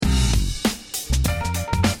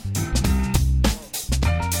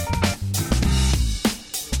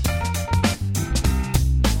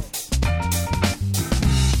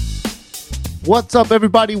What's up,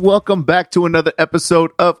 everybody? Welcome back to another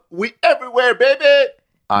episode of We Everywhere, baby.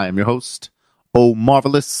 I am your host, Oh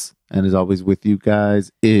Marvelous, and as always with you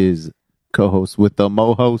guys is co-host with the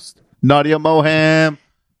Mo-host, Nadia Moham.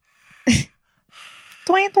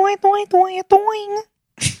 Doing, doing, doing, doing, doing.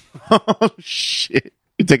 Oh, shit.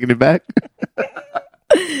 You taking it back?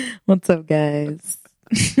 What's up, guys?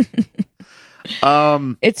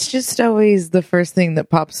 It's just always the first thing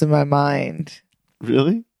that pops in my mind.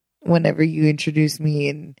 Really? Whenever you introduce me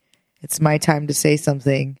and it's my time to say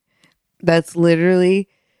something, that's literally,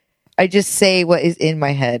 I just say what is in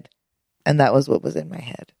my head. And that was what was in my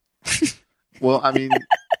head. Well, I mean,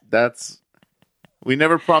 we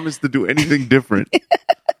never promised to do anything different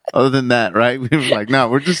other than that, right? We were like, no,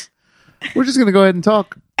 we're just going to go ahead and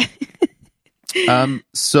talk.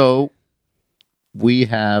 So we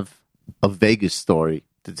have a Vegas story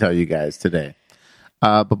to tell you guys today.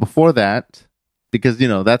 But before that, because,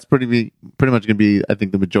 that's pretty much going to be, I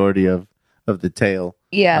think, the majority of the tale.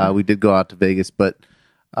 Yeah. We did go out to Vegas, but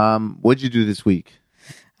what'd you do this week?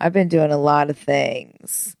 I've been doing a lot of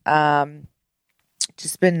things.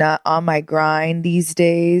 Just been on my grind these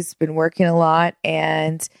days, been working a lot,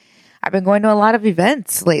 and I've been going to a lot of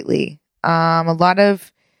events lately. A lot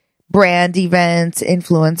of brand events,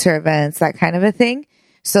 influencer events, that kind of a thing.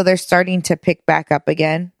 So they're starting to pick back up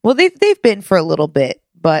again. Well, they've been for a little bit,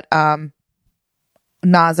 but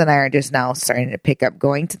Nas and I are just now starting to pick up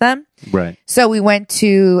going to them. Right. So we went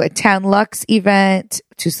to a Tan Lux event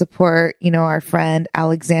to support, our friend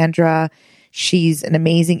Alexandra. She's an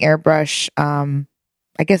amazing airbrush,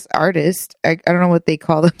 I guess, artist. I don't know what they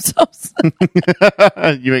call themselves.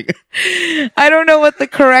 I don't know what the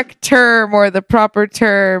correct term or the proper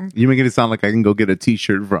term. You making it sound like I can go get a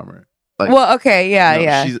t-shirt from her. Well, okay,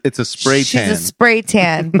 yeah. It's a spray tan. She's a spray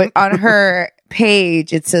tan, but on her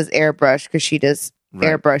page it says airbrush because she does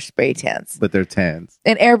airbrush spray tans. But they're tans.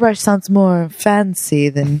 And airbrush sounds more fancy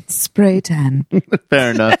than spray tan.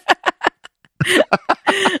 Fair enough.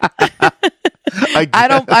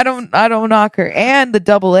 I don't knock her. And the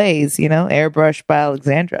double A's, airbrush by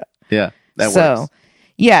Alexandra. Yeah, that works.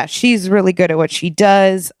 Yeah, she's really good at what she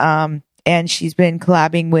does. And she's been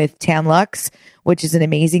collabing with Tan Lux, which is an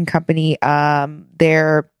amazing company.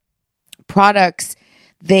 Their products,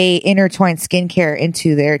 they intertwine skincare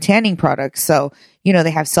into their tanning products. So,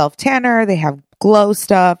 they have self tanner, they have glow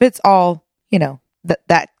stuff. It's all,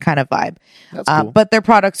 that kind of vibe. That's cool. But their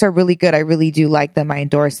products are really good. I really do like them. I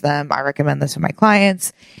endorse them. I recommend this to my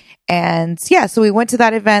clients. And yeah, so we went to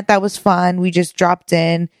that event. That was fun. We just dropped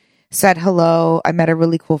in, said hello. I met a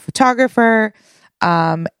really cool photographer.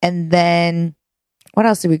 And then what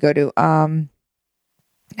else did we go to? I'm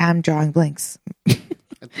drawing blanks.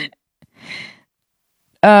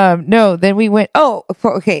 No, then we went,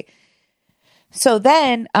 okay. So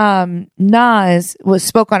then, Nas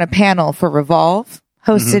spoke on a panel for Revolve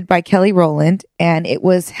hosted by Kelly Rowland, and it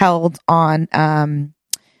was held on,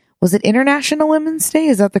 was it International Women's Day?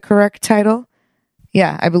 Is that the correct title?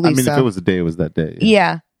 Yeah, I believe so. If it was a day, it was that day.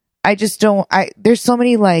 Yeah. I just don't, there's so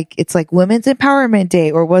many, it's like Women's Empowerment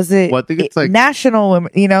Day, or was it I think it's like National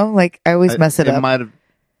Women, I always mess it up.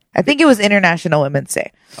 I think it was International Women's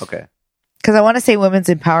Day. Okay. Because I want to say Women's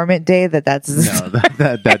Empowerment Day, that's... No,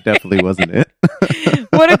 that definitely wasn't it.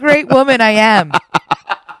 What a great woman I am.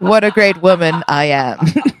 What a great woman I am.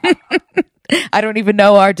 I don't even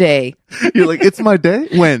know our day. You're like, it's my day?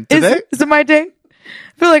 When? Today? Is it my day?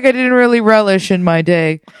 I feel like I didn't really relish in my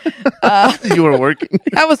day. You were working?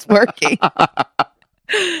 I was working.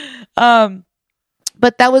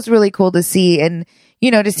 But that was really cool to see. And,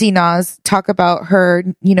 to see Nas talk about her,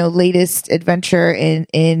 latest adventure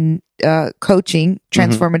in coaching,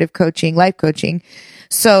 transformative coaching, life coaching.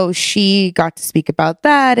 So she got to speak about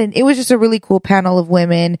that. And it was just a really cool panel of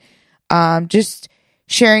women, just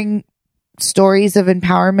sharing stories of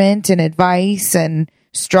empowerment and advice and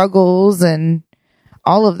struggles and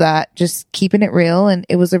all of that, just keeping it real. And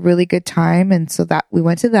it was a really good time. And so that we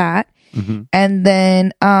went to that. Mm-hmm. And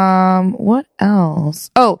then, what else?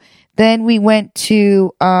 Oh, then we went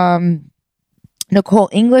to, Nicole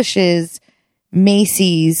English's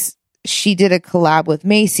Macy's. She did a collab with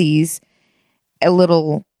Macy's, a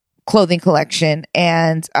little clothing collection.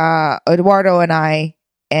 And, Eduardo and I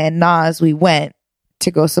and Nas, we went to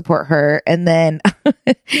go support her. And then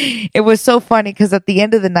it was so funny because at the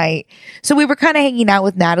end of the night, so we were kind of hanging out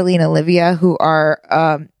with Natalie and Olivia, who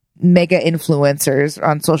are, mega influencers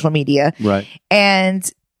on social media. Right. And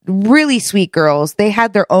really sweet girls. They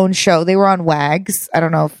had their own show. They were on WAGs. I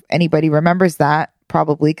don't know if anybody remembers that,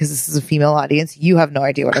 probably because this is a female audience. You have no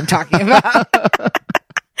idea what I'm talking about.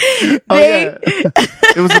 Yeah.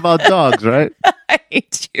 It was about dogs, right? I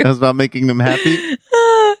hate you. It was about making them happy.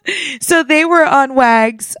 So they were on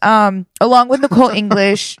WAGs, along with Nicole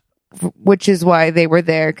English, which is why they were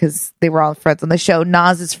there, because they were all friends on the show.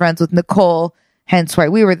 Nas is friends with Nicole, hence why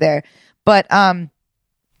we were there. But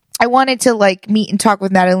I wanted to like meet and talk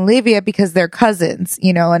with Nat and Olivia because they're cousins,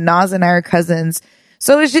 you know, and Nas and I are cousins.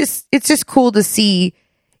 So it's just cool to see,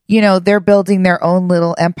 you know, they're building their own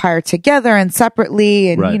little empire together and separately.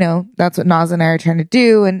 And, Right. you know, that's what Nas and I are trying to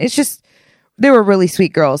do. And it's just, they were really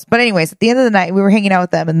sweet girls. But anyways, at the end of the night, we were hanging out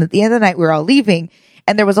with them. And at the end of the night, we were all leaving.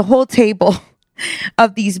 And there was a whole table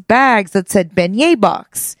of these bags that said beignet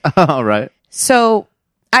box. All right. So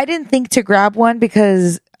I didn't think to grab one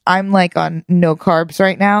because I'm like on no carbs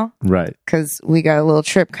right now Right. because we got a little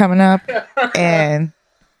trip coming up. And,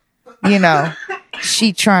 you know,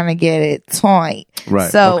 she trying to get it tight.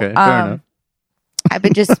 Right. So, okay. Fair enough. I've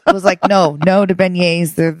been was like, no to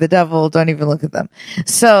beignets. They're the devil. Don't even look at them.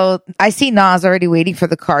 So I see Nas already waiting for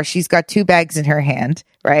the car. She's got 2 bags in her hand,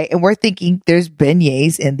 right? And we're thinking there's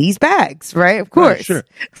beignets in these bags, right? Of course. Right, sure.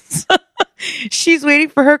 So she's waiting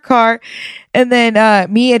for her car. And then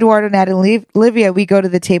me, Eduardo, Nat, and Olivia, we go to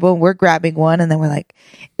the table and we're grabbing one. And then we're like,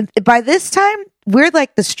 by this time, we're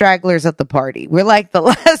like the stragglers at the party. We're like the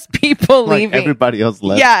last people Like leaving. everybody else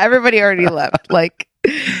left. Yeah, everybody already left. Like,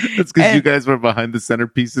 That's because you guys were behind the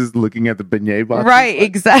centerpieces looking at the beignet boxes. right, Like,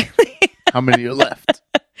 exactly. how many are left?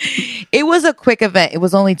 It was a quick event. It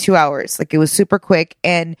was only 2 hours. Like, it was super quick.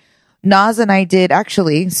 And Nas and I did,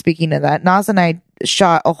 actually, speaking of that, Nas and I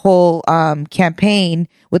shot a whole campaign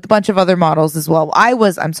with a bunch of other models as well.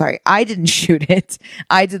 I'm sorry, I didn't shoot it.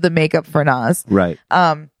 I did the makeup for Nas. Right.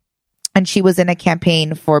 And she was in a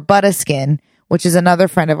campaign for Butterskin, which is another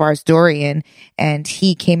friend of ours, Dorian, and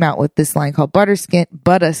he came out with this line called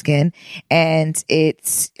Butterskin, and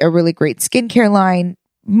it's a really great skincare line,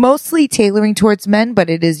 mostly tailoring towards men, but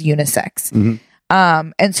it is unisex. Mm-hmm.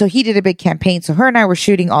 And so he did a big campaign. So her and I were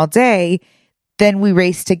shooting all day. Then we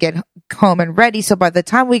raced to get home and ready. So by the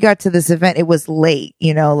time we got to this event, it was late,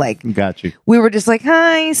 you know, like Got you. we were just like,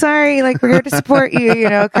 hi, sorry, like we're here to support you, you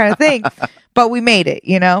know, kind of thing. But we made it,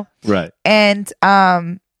 you know? Right. And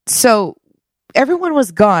so everyone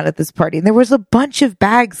was gone at this party and there was a bunch of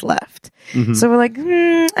bags left. Mhm. So we're like, I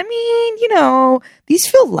mean, you know, these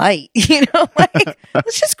feel light, you know, like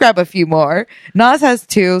let's just grab a few more. Nas has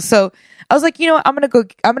 2. So I was like, you know what? I'm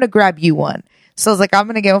going to grab you one. So I was like, I'm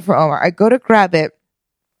going to get one for Omar. I go to grab it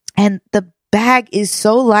and the bag is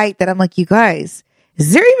so light that I'm like, you guys,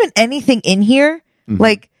 is there even anything in here? Mm-hmm.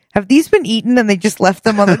 Like, have these been eaten and they just left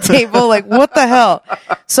them on the table? Like, what the hell?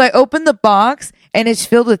 So I opened the box and it's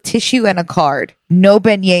filled with tissue and a card. No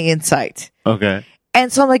beignet in sight. Okay.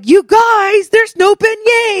 And so I'm like, you guys, there's no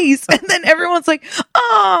beignets. And then everyone's like,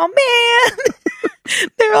 oh man.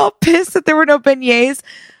 They're all pissed that there were no beignets,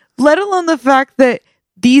 let alone the fact that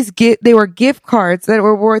they were gift cards that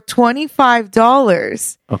were worth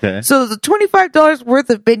 $25. Okay. So the $25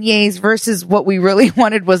 worth of beignets versus what we really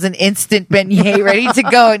wanted was an instant beignet ready to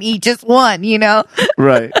go and eat just one, you know?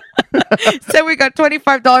 Right. So we got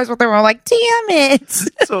 $25 worth and we're like, damn it.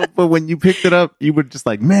 So, but when you picked it up, you were just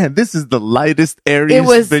like, man, this is the lightest, airiest It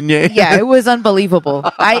was, beignet. yeah, it was unbelievable.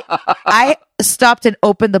 I stopped and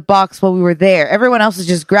opened the box while we were there. Everyone else was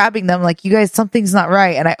just grabbing them like, you guys, something's not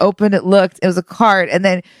right. And I opened it, looked, it was a card. And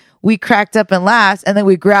then we cracked up and laughed and then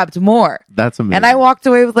we grabbed more. That's amazing. And I walked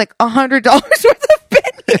away with like $100 worth of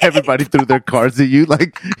beignets. Everybody threw their cards at you.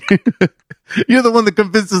 Like, you're the one that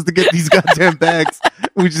convinced us to get these goddamn bags.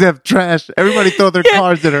 We just have trash. Everybody throw their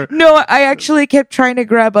cards at her. No, I actually kept trying to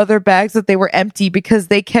grab other bags that they were empty because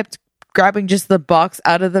they kept grabbing just the box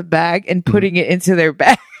out of the bag and putting it into their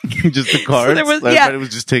bag. Just the cards. there was- Everybody yeah, was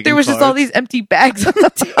just taking There was just all cards. these empty bags on the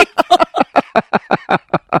table.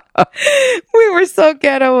 We were so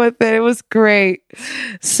ghetto with it. It was great.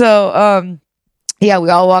 So, yeah, we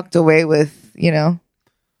all walked away with, you know,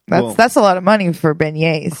 that's a lot of money for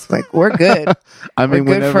beignets. Like, we're good. I mean,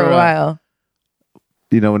 we're good for a while.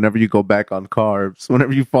 Whenever you go back on carbs,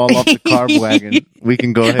 whenever you fall off the carb wagon, we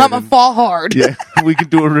can go ahead. I'm going to fall hard. Yeah, we can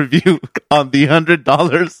do a review on the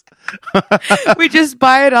 $100. We just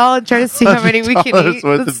buy it all and try to see how many we can $100 eat.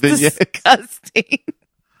 worth of That's beignets. disgusting.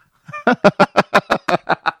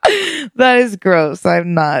 That is gross.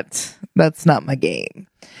 That's not my game.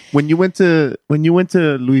 When you went to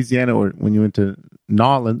Louisiana or when you went to New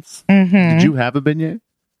Orleans, did you have a beignet?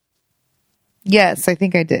 Yes, I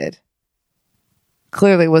think I did.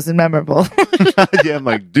 Clearly wasn't memorable. Yeah, I'm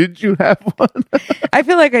like, did you have one? I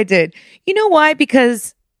feel like I did. You know why?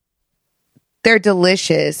 Because they're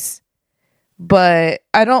delicious, but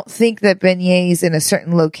I don't think that beignets in a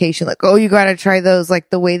certain location, like, oh, you got to try those,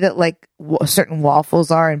 like the way that like certain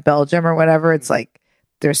waffles are in Belgium or whatever. It's like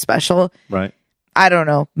they're special. Right. I don't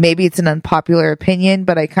know. Maybe it's an unpopular opinion,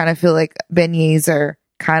 but I kind of feel like beignets are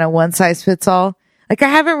kind of one size fits all. Like I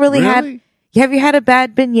haven't really had. Have you had a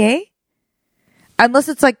bad beignet? Unless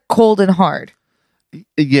it's like cold and hard.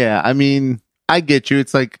 Yeah, I mean, I get you.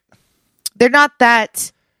 It's like they're not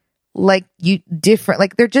that like you different.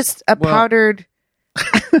 Like they're just a powdered.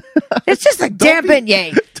 It's just like damn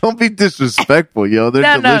beignet. Don't be disrespectful, yo.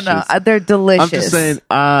 They're delicious. No. They're delicious. I'm just saying.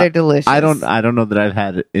 They're delicious. I don't know that I've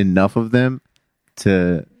had enough of them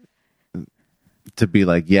to be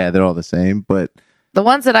like, yeah, they're all the same. But the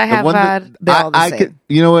ones that I have had, they're all the same.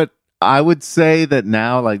 You know what? I would say that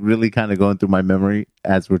now, like really kind of going through my memory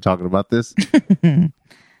as we're talking about this,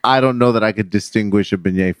 I don't know that I could distinguish a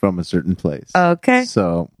beignet from a certain place. Okay.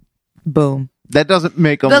 So, boom. That doesn't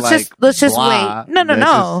make them let's just blah. wait.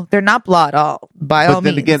 No. They're not blah at all. By all means. But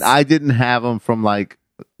then again, I didn't have them from like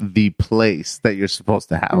the place that you're supposed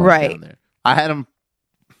to have them down there. I had them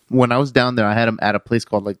when I was down there. I had them at a place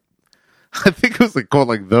called like, I think it was like called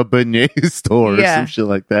like the beignet store or some shit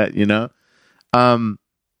like that, you know?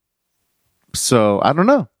 So I don't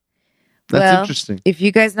know. That's interesting. If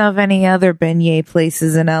you guys know of any other beignet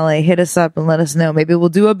places in LA, hit us up and let us know. Maybe we'll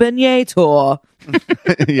do a beignet tour.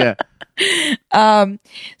 Yeah.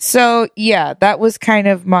 So yeah, that was kind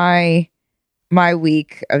of my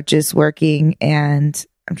week of just working, and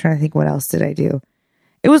I'm trying to think what else did I do.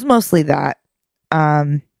 It was mostly that.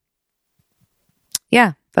 Yeah,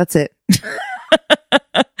 that's it.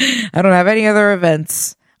 I don't have any other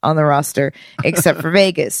events on the roster except for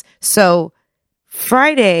Vegas. So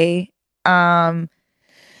Friday,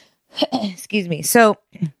 excuse me. So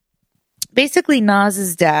basically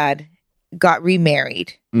Nas's dad got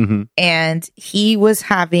remarried, and he was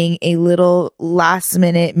having a little last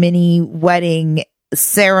minute mini wedding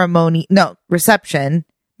reception,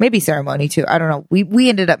 maybe ceremony too. I don't know. We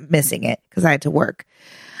ended up missing it because I had to work,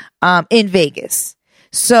 in Vegas.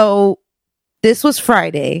 So this was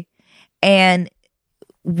Friday, and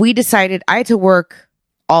we decided I had to work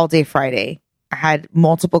all day Friday. I had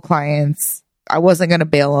multiple clients. I wasn't going to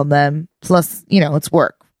bail on them. Plus, it's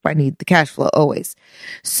work. I need the cash flow always.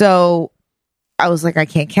 So I was like, I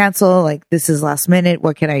can't cancel. Like, this is last minute.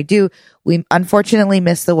 What can I do? We unfortunately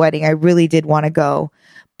missed the wedding. I really did want to go,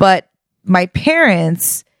 but my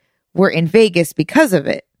parents were in Vegas because of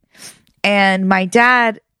it. And my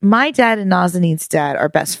dad and Nazanin's dad are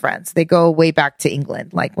best friends. They go way back to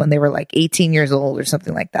England, like when they were like 18 years old or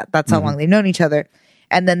something like that. That's how long they've known each other.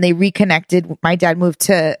 And then they reconnected. My dad moved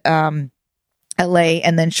to LA,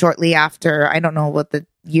 and then shortly after, I don't know what the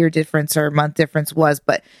year difference or month difference was,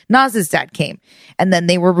 but Nas's dad came, and then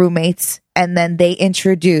they were roommates, and then they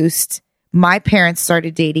introduced, my parents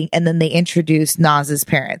started dating, and then they introduced Nas's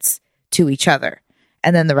parents to each other.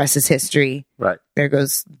 And then the rest is history. Right. There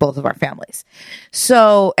goes both of our families.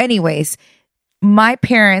 So anyways, my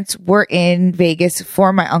parents were in Vegas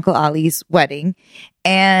for my Uncle Ali's wedding,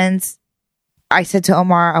 and I said to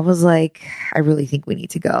Omar, I was like, I really think we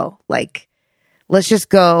need to go. Like, let's just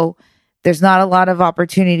go. There's not a lot of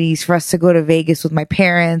opportunities for us to go to Vegas with my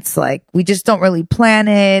parents. Like, we just don't really plan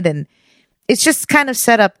it. And it's just kind of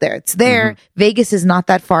set up there. It's there. Vegas is not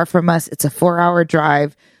that far from us. It's a 4-hour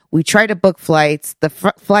drive. We tried to book flights. The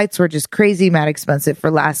flights were just crazy mad expensive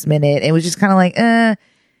for last minute. It was just kind of like,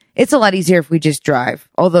 it's a lot easier if we just drive.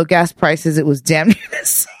 Although gas prices, it was damn near the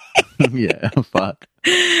same. Yeah, fuck.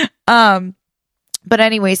 But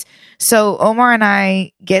anyways, so Omar and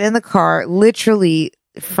I get in the car, literally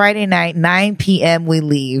Friday night, 9 p.m. we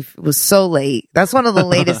leave. It was so late. That's one of the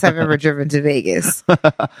latest I've ever driven to Vegas.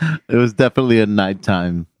 It was definitely a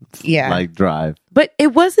nighttime drive. But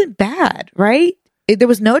it wasn't bad, right? There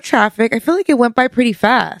was no traffic. I feel like it went by pretty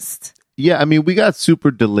fast. Yeah, I mean, we got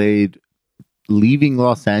super delayed leaving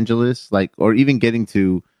Los Angeles, or even getting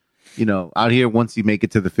to, out here, once you make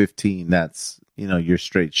it to the 15, that's, your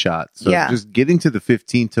straight shot. So just getting to the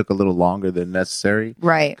 15 took a little longer than necessary.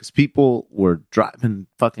 Right. Because people were driving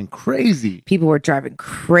fucking crazy. People were driving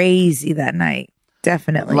crazy that night.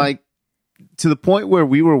 Definitely. Like, to the point where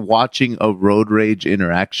we were watching a road rage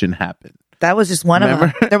interaction happen. That was just one of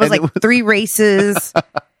them. There was 3 races.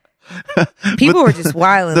 People were just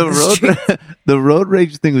wilding. The road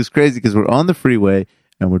rage thing was crazy because we're on the freeway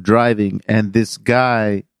and we're driving, and these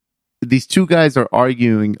 2 guys are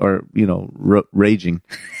arguing or, raging,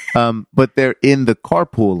 but they're in the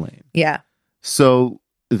carpool lane. Yeah. So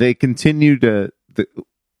they continue to,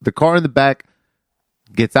 the car in the back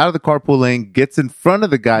gets out of the carpool lane, gets in front of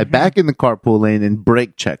the guy, back in the carpool lane, and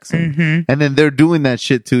brake checks him. And then they're doing that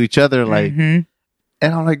shit to each other, like, and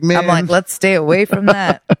I'm like, man. I'm like, let's stay away from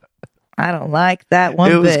that. I don't like that one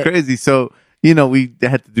bit. It was crazy. So, you know, we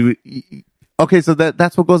had to do it. Okay, so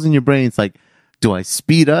that's what goes in your brain. It's like, do I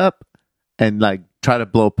speed up and like try to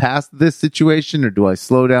blow past this situation, or do I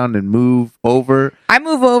slow down and move over? I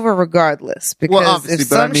move over regardless, because if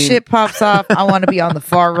some shit pops off, I want to be on the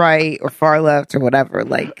far right or far left or whatever.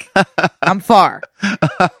 Like, I'm far.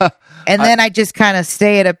 And then I just kind of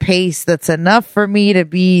stay at a pace that's enough for me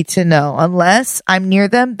to know. Unless I'm near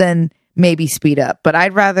them, then maybe speed up. But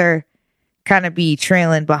I'd rather kind of be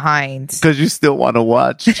trailing behind. Because you still want to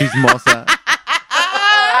watch Chismosa.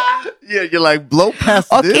 Yeah, you're like, blow past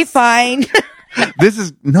this. Okay, fine. This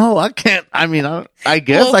is no, I can't. I mean, I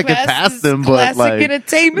guess Blow I could past pass is them, but classic like,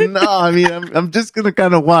 entertainment. no, I mean, I'm just gonna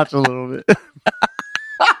kind of watch a little bit.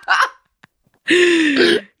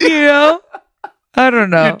 You know, I don't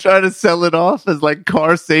know. You're trying to sell it off as like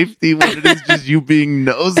car safety when it is just you being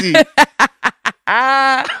nosy.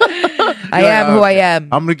 I am who I am.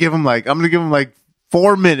 I'm gonna give him like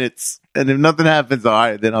 4 minutes, and if nothing happens, all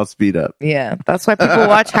right, then I'll speed up. Yeah, that's why people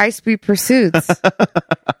watch High Speed Pursuits.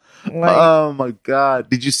 Oh my god!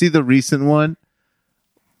 Did you see the recent one?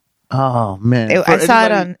 Oh man, I saw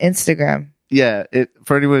it on Instagram. Yeah,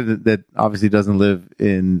 for anyone that obviously doesn't live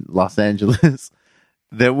in Los Angeles,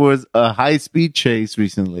 there was a high-speed chase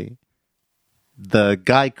recently. The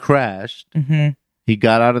guy crashed. He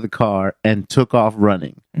got out of the car and took off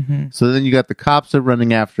running. So then you got the cops are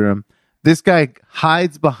running after him. This guy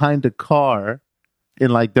hides behind a car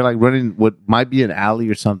in like, they're like running what might be an alley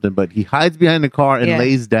or something, but he hides behind the car and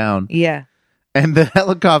lays down. Yeah. And the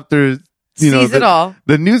helicopters, sees it all.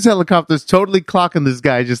 The news helicopter's totally clocking this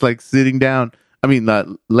guy just like sitting down. I mean,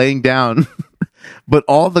 laying down. But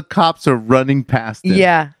all the cops are running past him.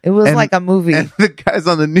 Yeah, it was like a movie. And the guys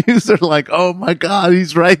on the news are like, oh my God,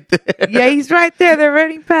 he's right there. Yeah, he's right there. They're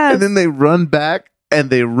running past. And then they run back and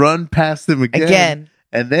they run past him again.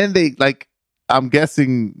 And then they like, I'm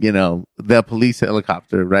guessing, the police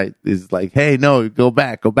helicopter, right, is like, hey, no, go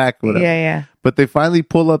back, whatever. Yeah. But they finally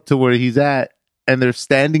pull up to where he's at, and they're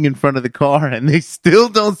standing in front of the car, and they still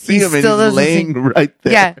don't see him, and he's laying right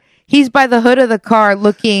there. Yeah, he's by the hood of the car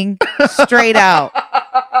looking straight out.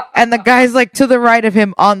 And the guy's like to the right of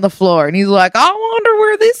him on the floor, and he's like, I wonder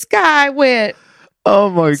where this guy went. Oh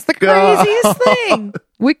my God. It's the craziest thing.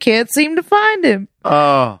 We can't seem to find him.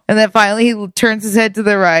 Oh. And then finally he turns his head to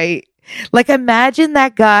the right. Like, imagine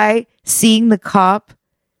that guy seeing the cop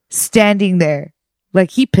standing there.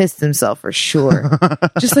 Like, he pissed himself for sure.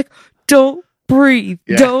 Just like, don't breathe.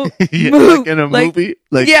 Yeah. Don't move. Like in a movie.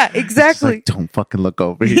 Like, yeah, exactly. Like, don't fucking look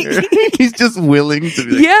over here. He's just willing to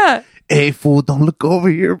be like, yeah. Hey, fool, don't look over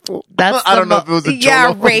here, fool. I don't know if it was a cholo.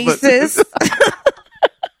 Yeah, racist.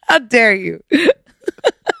 How dare you?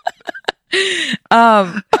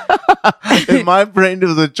 In my brain, it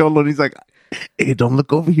was a cholo, and he's like, hey, don't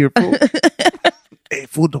look over here, fool. Hey,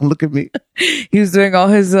 fool, don't look at me. He was doing all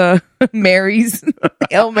his Marys,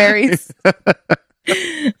 Hail Marys.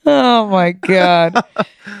 Oh, my God.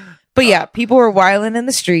 But yeah, people were wilding in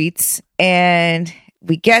the streets, and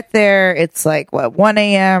we get there. It's like, 1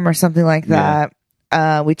 a.m. or something like that.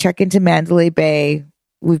 Yeah. We check into Mandalay Bay.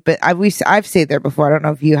 I've stayed there before. I don't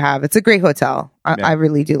know if you have. It's a great hotel. I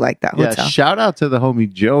really do like that hotel. Yeah, shout out to the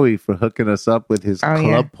homie Joey for hooking us up with his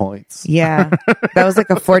club points. Yeah, that was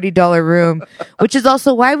like a $40 room, which is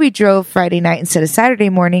also why we drove Friday night instead of Saturday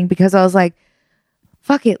morning, because I was like,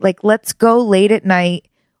 fuck it, like let's go late at night.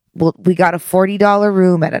 We got a $40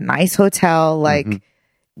 room at a nice hotel. Like,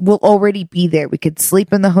 we'll already be there. We could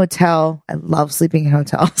sleep in the hotel. I love sleeping in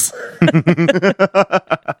hotels.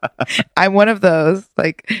 I'm one of those.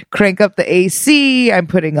 Like, crank up the AC. I'm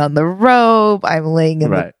putting on the robe. I'm laying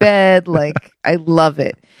in the bed. Like, I love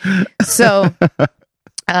it. So,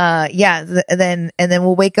 and then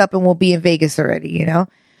we'll wake up and we'll be in Vegas already,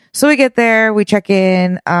 So we get there, we check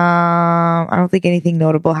in. I don't think anything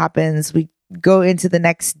notable happens. We go into the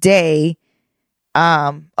next day.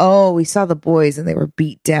 We saw the boys and they were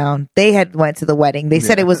beat down. They had went to the wedding. They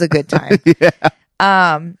said it was a good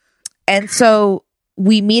time. And so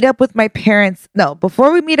we meet up with my parents. No,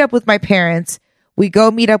 before we meet up with my parents, we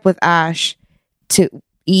go meet up with Ash to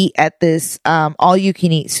eat at this all you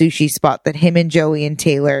can eat sushi spot that him and Joey and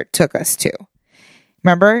Taylor took us to.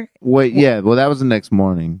 Remember? Wait, yeah. Well, that was the next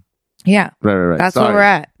morning. Yeah. Right. That's where we're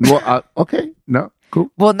at. Well, okay. No,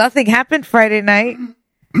 cool. Well, nothing happened Friday night.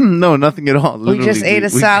 No, nothing at all. Literally, we just ate a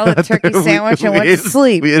salad, turkey sandwich, and went to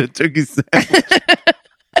sleep. We ate a turkey sandwich.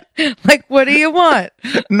 Like, what do you want?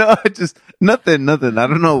 No, just nothing. I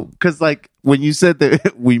don't know. Cause like when you said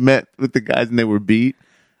that we met with the guys and they were beat,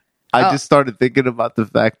 I just started thinking about the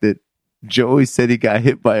fact that Joey said he got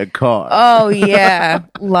hit by a car. Oh, yeah.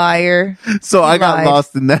 Liar. So I got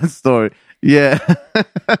lost in that story. Yeah.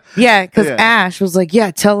 Yeah, because Yeah. Ash was like,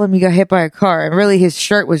 yeah, tell him you got hit by a car. And really, his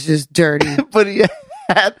shirt was just dirty. But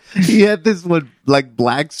he had this one like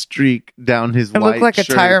black streak down his It white looked like shirt.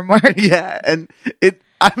 a tire mark. Yeah. And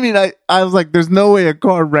I was like, there's no way a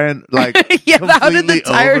car ran like Yeah, how did the completely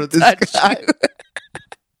tire over this touch guy.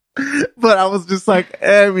 But I was just like,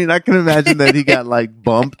 I mean, I can imagine that he got like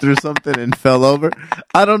bumped or something and fell over.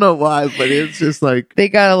 I don't know why, but it's just like, They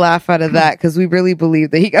got a laugh out of that because we really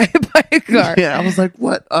believe that he got hit by a car. yeah, I was like,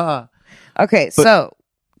 what? Okay, so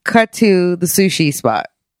cut to the sushi spot.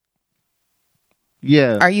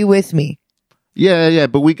 Yeah. Are you with me? Yeah.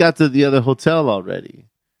 But we got to the other hotel already.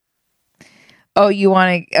 Oh, you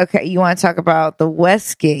want to talk about the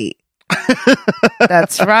Westgate.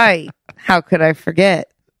 That's right. How could I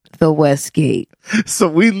forget the Westgate? So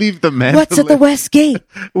we leave the Mandalay. What's at the Westgate?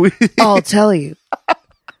 I'll tell you.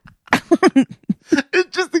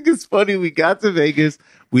 It's just think it's funny. We got to Vegas.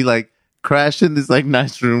 We like crashed in this like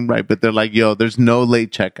nice room, right? But they're like, yo, there's no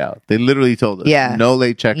late checkout. They literally told us, Yeah. no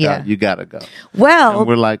late checkout. Yeah. You gotta go. Well, And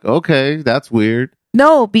we're like, okay, that's weird.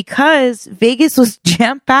 no, because Vegas was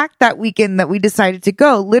jam-packed that weekend that we decided to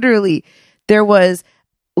go. Literally, there was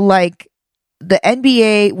like the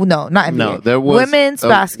NBA, no, not NBA. No, there was women's a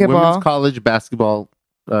basketball. women's college basketball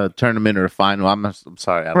tournament or final. I'm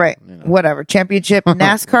sorry. I don't, Right. Whatever. Championship,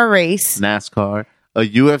 NASCAR race, NASCAR, a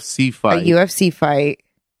UFC fight, a UFC fight,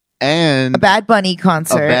 and a Bad Bunny a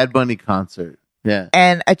concert, Bad Bunny concert. Yeah.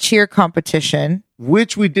 and a cheer competition.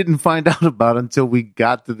 Which we didn't find out about until we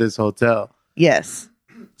got to this hotel. Yes.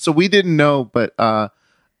 So we didn't know, but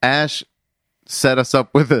Ash set us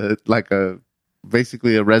up with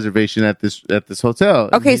basically a reservation at this hotel.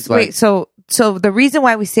 And Okay, he's so wait. So the reason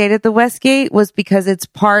why we stayed at the Westgate was because it's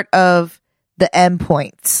part of the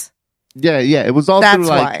endpoints. Yeah. It was all That's through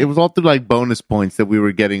why. it was all through like bonus points that we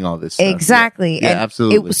were getting all this stuff. Exactly. Yeah, And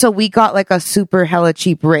absolutely. so we got like a super hella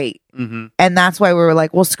cheap rate. Mm-hmm. And that's why we were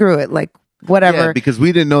like, well, screw it. Like, whatever. Yeah, because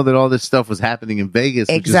we didn't know that all this stuff was happening in Vegas,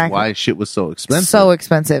 which Exactly. is why shit was so expensive. So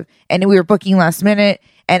expensive. And we were booking last minute.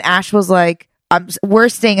 And Ash was like, we're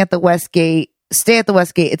staying at the Westgate. Stay at the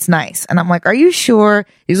Westgate. It's nice. And I'm like, are you sure?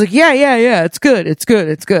 He's like, yeah. It's good.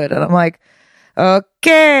 And I'm like,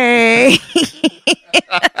 okay.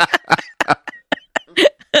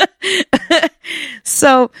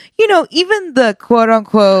 So, even the quote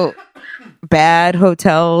unquote bad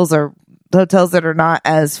hotels or hotels that are not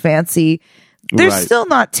as fancy, they're Right. still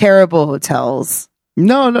not terrible hotels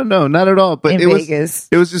No, not at all. But in it Vegas.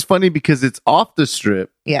 was just funny because it's off the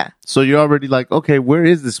strip. Yeah. So you're already like, okay, where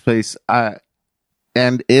is this place?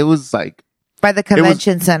 And it was like, By the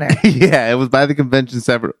convention center. yeah, it was by the convention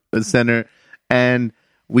center. And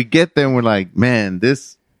we get there and we're like, man,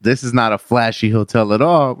 this is not a flashy hotel at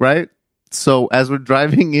all, right? So as we're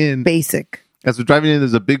driving in, Basic. there's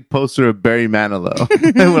a big poster of Barry Manilow.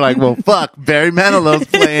 And we're like, well, fuck, Barry Manilow's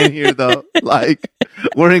playing here though. Like,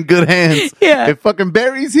 we're in good hands. Yeah. If fucking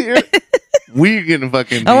Barry's here, we're gonna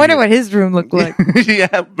fucking I wonder what his room looked like.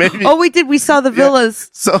 yeah, maybe. Oh, we saw the villas.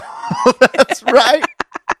 So that's right.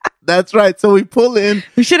 That's right. So we pull in.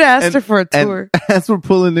 We should have asked and- her for a and tour. as we're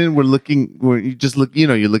pulling in, you're looking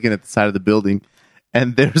at the side of the building,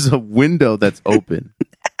 and there's a window that's open.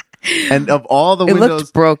 And of all the It windows,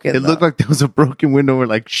 looked broken. it looked like there was a broken window. We're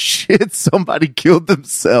like, shit, somebody killed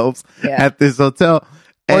themselves Yeah. at this hotel.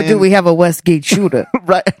 Or do And- we have a Westgate shooter?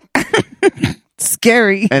 right?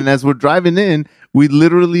 Scary. And as we're driving in, we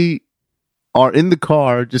literally are in the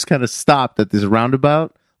car, just kind of stopped at this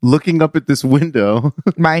roundabout, looking up at this window.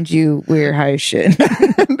 Mind you, we're high as shit.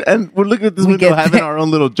 and we're looking at this We window get having there. our own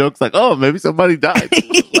little jokes like, oh, maybe somebody died.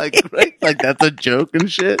 Like, right? Like that's a joke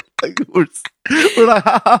and shit. Like we're like,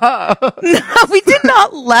 ha ha ha. No, we did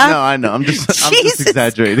not laugh. No, I know. I'm just Jesus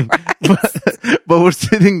exaggerating. But we're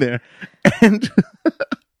sitting there and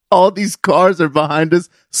all these cars are behind us,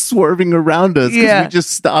 swerving around us because Yeah. we just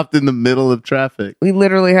stopped in the middle of traffic. We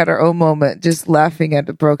literally had our own moment just laughing at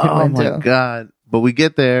the broken Oh window. my God. But we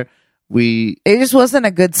get there. It just wasn't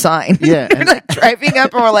a good sign. Yeah, We're and- like driving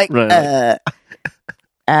up and we're like, Right.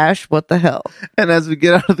 Ash, what the hell? And as we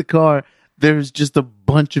get out of the car, there's just a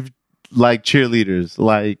bunch of like cheerleaders.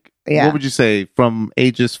 Like, Yeah. what would you say, from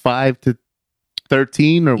ages 5 to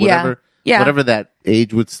 13 or whatever? Yeah. Whatever that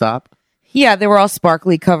age would stop. Yeah, they were all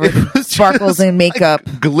sparkly covered, sparkles Just, and makeup.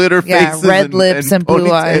 Glitter Yeah, faces. red lips and blue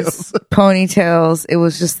ponytails. eyes, ponytails. It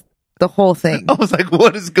was just the whole thing. I was like,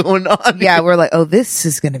 what is going on? Yeah, we're like, oh, this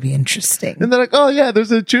is going to be interesting. And they're like, oh yeah,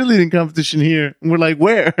 there's a cheerleading competition here. And we're like,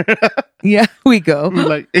 where? Yeah, we go. We're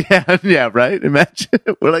like, yeah, right? Imagine.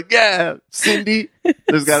 We're like, yeah, Cindy.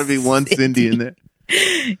 There's got to be one Cindy in there.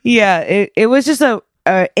 Yeah, it was just a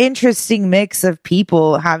interesting mix of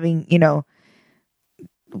people having,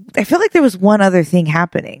 I feel like there was one other thing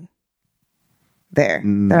happening there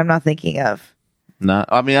that I'm not thinking of.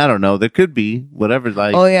 I mean, I don't know. There could be whatever.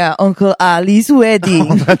 Like, oh yeah, Uncle Ali's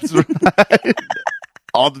wedding. Oh, that's right.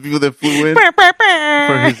 All the people that flew in for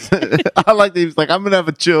his. I like that he was like, I'm gonna have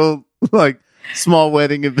a chill, like, small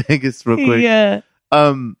wedding in Vegas real quick. Yeah.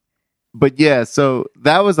 But yeah, so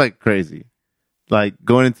that was like crazy. Like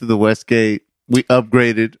going into the Westgate, we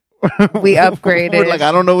upgraded. We're like,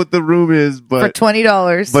 I don't know what the room is, but for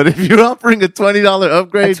 $20. But if you're offering a $20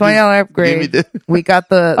 upgrade, upgrade, we got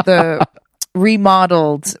the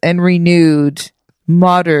remodeled and renewed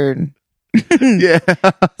modern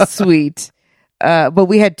suite. But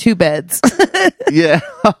we had 2 beds. Yeah,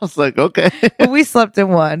 I was like, okay. But we slept in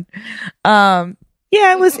one. Yeah,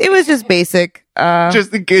 it was just basic.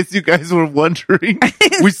 Just in case you guys were wondering,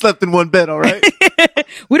 we slept in one bed, all right?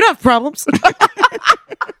 We don't have problems.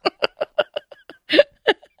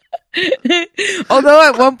 Although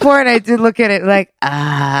at one point I did look at it like,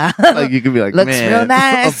 like you could be like, looks man, real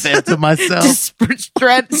nice. A bed to myself. Just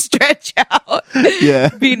stretch out. Yeah.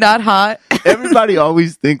 Be not hot. Everybody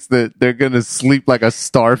always thinks that they're going to sleep like a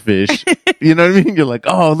starfish. You know what I mean? You're like,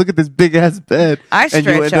 oh, look at this big ass bed. I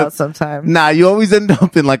stretch out sometimes. Nah, you always end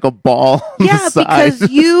up in like a ball. Yeah, because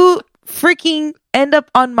you freaking end up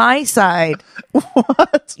on my side.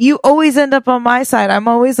 What? You always end up on my side. I'm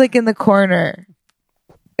always like in the corner.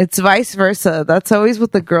 It's vice versa. That's always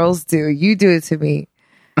what the girls do. You do it to me.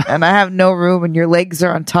 And I have no room and your legs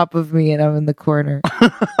are on top of me and I'm in the corner.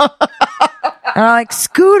 And I'm like,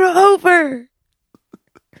 scoot over.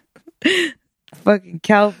 Fucking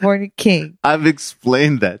California king. I've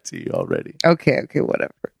explained that to you already. Okay,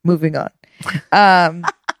 whatever. Moving on.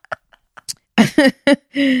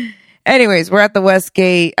 Anyways, we're at the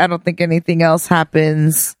Westgate. I don't think anything else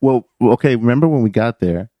happens. Well, okay, remember when we got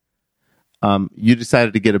there? You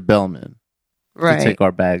decided to get a bellman to take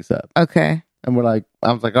our bags up. Okay. And I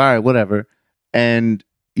was like, all right, whatever. And,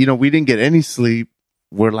 we didn't get any sleep.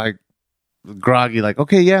 We're like groggy, like,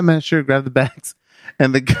 okay, yeah, man, sure, grab the bags.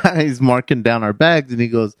 And the guy's marking down our bags and he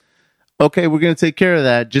goes, okay, we're going to take care of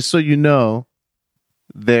that. Just so you know,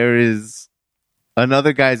 there is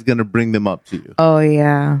another guy's going to bring them up to you. Oh,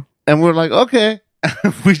 yeah. And we're like, okay.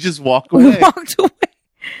 We just walk away. We walked away.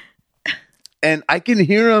 And I can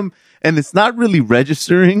hear him. And it's not really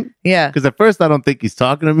registering. Yeah. Because at first I don't think he's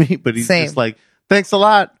talking to me, but he's just like, thanks a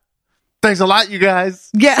lot. Thanks a lot, you guys.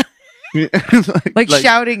 Yeah. like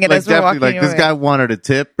shouting at us. We're walking like away. This guy wanted a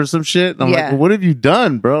tip or some shit. And I'm Yeah. like, well, what have you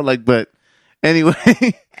done, bro? Like, but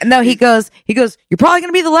anyway. No, he goes, you're probably going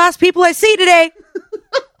to be the last people I see today.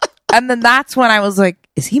 And then that's when I was like,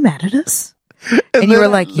 is he mad at us? And you were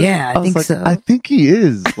like, yeah, I think so. I think he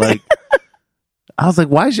is. Like, I was like,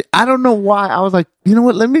 why I don't know why. I was like, you know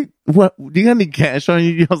what? What, do you got any cash on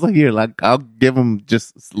you? I was like, here, like, I'll give him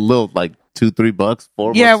just a little, like, $2-3,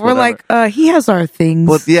 $4. Yeah, we're whatever. like, he has our things.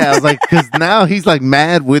 But yeah, I was like, because now he's like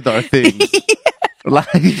mad with our things. Like,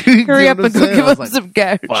 hurry up and go give him some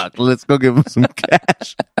cash. Fuck, let's go give him some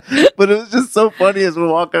cash. But it was just so funny as we're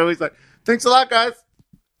walking over. He's like, thanks a lot, guys.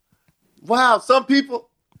 Wow, some people.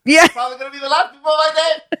 Yeah. Probably going to be the last people like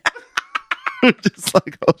that. Just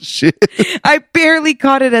like, oh shit. I barely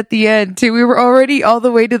caught it at the end too. We were already all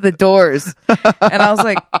the way to the doors. And I was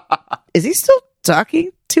like, is he still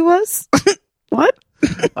talking to us? What?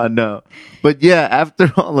 I know. But yeah,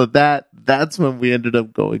 after all of that, that's when we ended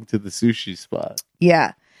up going to the sushi spot.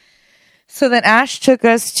 Yeah. So then Ash took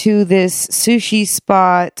us to this sushi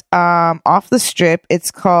spot off the strip.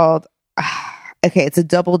 It's called, it's a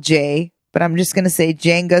double J, but I'm just going to say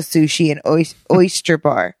Jenga Sushi and Oyster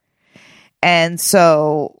Bar. And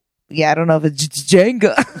so, yeah, I don't know if it's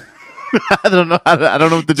Jenga. I don't know. I don't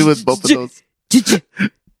know what to do with both of those.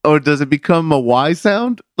 Or does it become a Y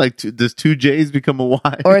sound? Like, does 2 J's become a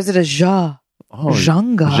Y? Or is it a Ja? Oh,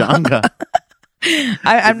 Janga. Janga.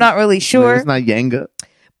 I'm not really sure. It's not Yanga.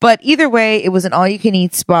 But either way, it was an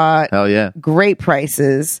all-you-can-eat spot. Hell yeah. Great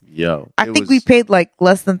prices. Yo. I think we paid like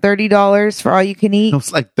less than $30 for all-you-can-eat. It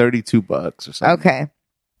was like $32 or something. Okay.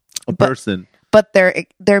 A person. But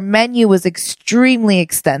their menu was extremely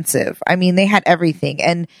extensive. I mean, they had everything.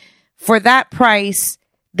 And for that price,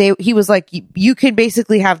 he was like, you can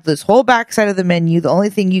basically have this whole backside of the menu. The only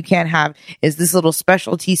thing you can't have is this little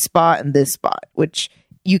specialty spot and this spot, which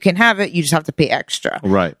you can have it. You just have to pay extra.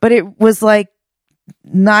 Right. But it was like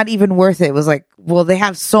not even worth it. It was like, well, they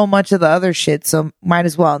have so much of the other shit, so might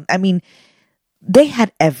as well. I mean, they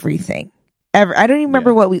had everything. I don't even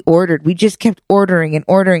remember what we ordered. We just kept ordering,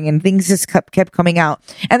 and things just kept coming out.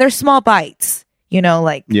 And they're small bites,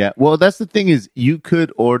 like. Yeah. Well, that's the thing is you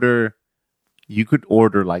could order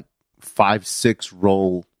like 5-6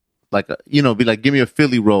 roll, like, be like, give me a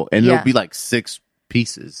Philly roll, and it'll be like 6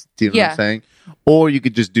 pieces. Do you know what I'm saying? Or you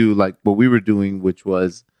could just do like what we were doing, which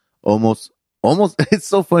was almost, it's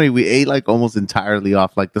so funny. We ate like almost entirely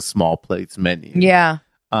off like the small plates menu. Yeah.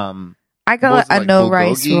 I got a no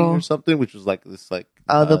rice roll or something, which was like this, like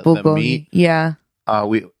the bulgogi. Meat. Yeah.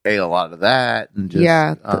 We ate a lot of that, and just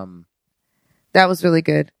that was really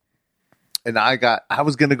good. And I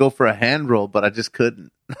was gonna go for a hand roll, but I just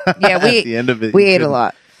couldn't. Yeah, at the end of it, we ate a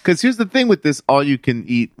lot. Because here's the thing with this: all you can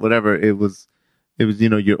eat, whatever it was,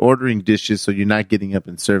 you're ordering dishes, so you're not getting up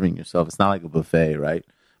and serving yourself. It's not like a buffet, right?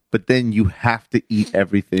 But then you have to eat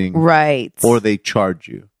everything, right? Or they charge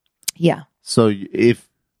you. Yeah. So if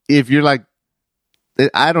you're like,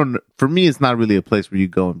 for me, it's not really a place where you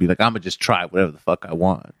go and be like, I'm gonna just try whatever the fuck I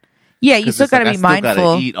want. Yeah, you still gotta be mindful. I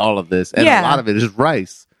gotta eat all of this, and a lot of it is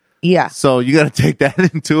rice. Yeah. So you gotta take that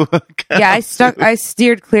into account. Yeah, I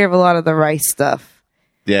steered clear of a lot of the rice stuff.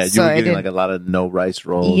 Yeah, you were getting like a lot of no rice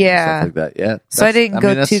rolls. Yeah, and stuff like that. Yeah. So I didn't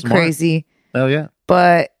go too crazy. Oh yeah.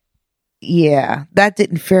 But yeah, that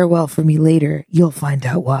didn't fare well for me later. You'll find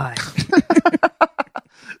out why.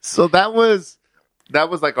 So that was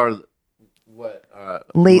like our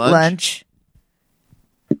late lunch.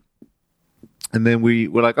 And then we're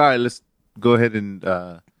like, all right, let's go ahead and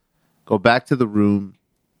go back to the room.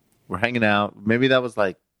 We're hanging out. Maybe that was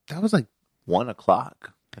like 1:00,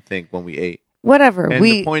 I think, when we ate. Whatever. And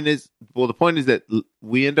the point is that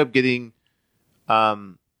we end up getting,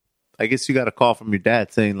 I guess you got a call from your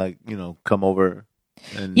dad saying like, come over.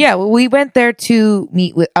 And yeah, well, we went there to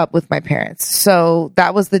meet up with my parents. So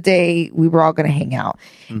that was the day we were all going to hang out.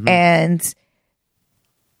 Mm-hmm. And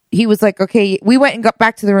he was like, okay, we went and got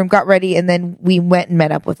back to the room, got ready, and then we went and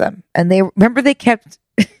met up with them. And they kept,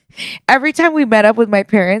 every time we met up with my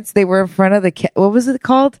parents, they were in front of what was it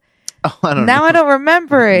called? Oh, I don't know. Now I don't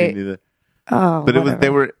remember it. Oh, but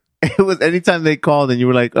it was anytime they called and you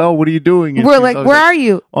were like, oh, what are you doing? And we're like, where are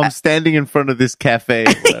you? Oh, I'm standing in front of this cafe.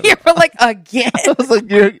 You were like, again? I was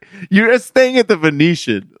like, you're staying at the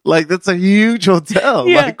Venetian. Like, that's a huge hotel.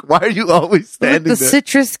 Yeah. Like, why are you always standing there? The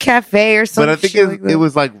Citrus Cafe or something. But I think it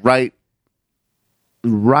was like right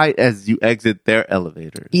as you exit their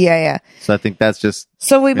elevators. Yeah. So I think that's just...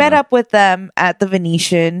 So we met up with them at the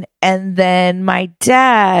Venetian, and then my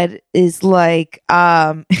dad is like,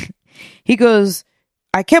 he goes...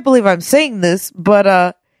 I can't believe I'm saying this,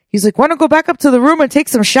 but he's like, want to go back up to the room and take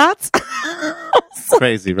some shots?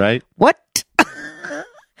 Crazy, right? What?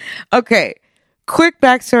 Okay. Quick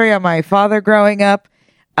backstory on my father growing up.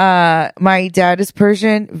 My dad is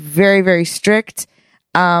Persian, very, very strict.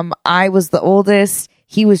 I was the oldest.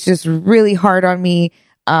 He was just really hard on me.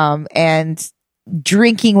 And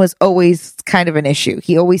drinking was always kind of an issue.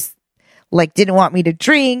 He always didn't want me to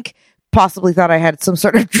drink. Possibly thought I had some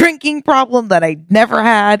sort of drinking problem that I never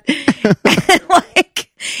had. And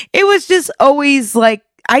it was just always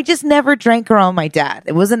I just never drank around my dad.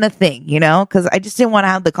 It wasn't a thing, because I just didn't want to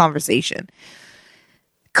have the conversation.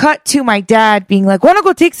 Cut to my dad being like, want to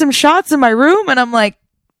go take some shots in my room? And I'm like,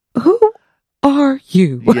 who are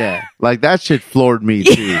you? Yeah. That shit floored me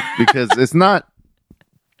too, because it's not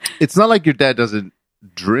like your dad doesn't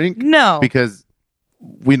drink. No. Because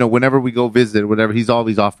whenever we go visit or whatever, he's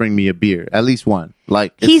always offering me a beer, at least one.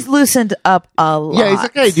 He's loosened up a lot. Yeah, he's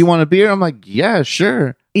like, hey, do you want a beer? I'm like, yeah,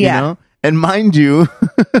 sure. Yeah. And mind you,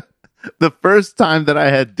 the first time that I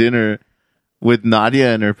had dinner with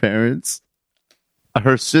Nadia and her parents,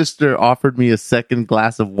 her sister offered me a second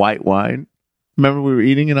glass of white wine. Remember we were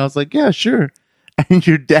eating and I was like, yeah, sure. And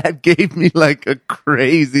your dad gave me a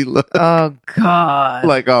crazy look. Oh,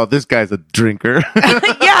 God. Oh, this guy's a drinker.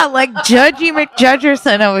 Yeah, Judgy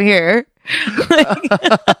McJudgerson over here.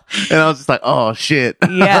 And I was just like, oh, shit.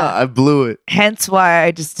 Yeah. I blew it. Hence why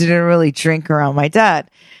I just didn't really drink around my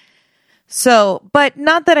dad. So, but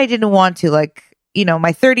not that I didn't want to. My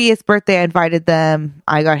 30th birthday, I invited them.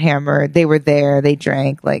 I got hammered. They were there. They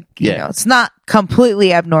drank. It's not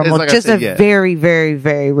completely abnormal. Just a very, very,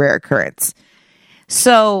 very rare occurrence.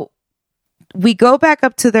 So we go back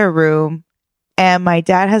up to their room, and my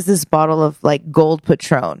dad has this bottle of gold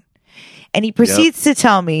Patron, and he proceeds to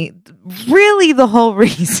tell me really the whole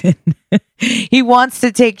reason he wants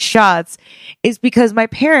to take shots is because my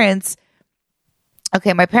parents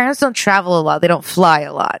don't travel a lot. They don't fly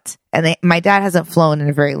a lot. And my dad hasn't flown in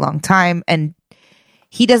a very long time, and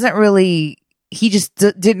he doesn't really he just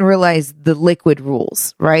didn't realize the liquid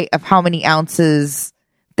rules, right? Of how many ounces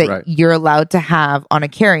that you're allowed to have on a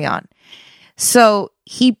carry-on. So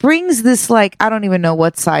he brings this, like, I don't even know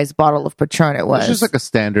what size bottle of Patron it was. It's just like a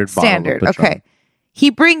standard bottle of Patron. Okay. He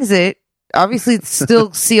brings it. Obviously, it's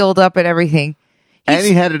still sealed up and everything. And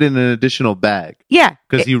he had it in an additional bag. Yeah.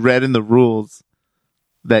 Because he read in the rules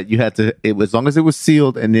that you had to, as long as it was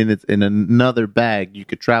sealed and then it's in another bag, you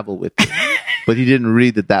could travel with it. But he didn't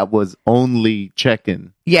read that was only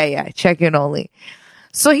check-in. Yeah, check-in only.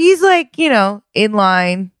 So he's like, in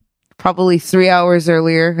line, probably 3 hours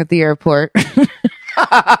earlier at the airport.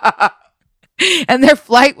 And their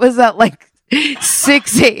flight was at like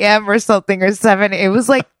 6 a.m. or something, or 7. It was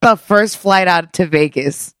like the first flight out to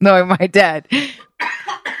Vegas, knowing my dad.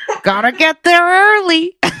 Gotta get there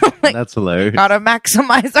early. Like, that's hilarious. Gotta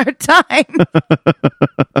maximize our time.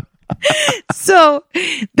 So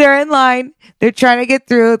they're in line. They're trying to get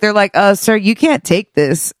through. They're like, sir, you can't take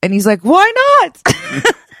this. And he's like, why not?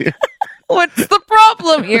 What's the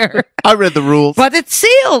problem here? I read the rules. But it's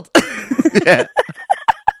sealed. Yeah.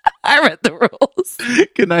 I read the rules.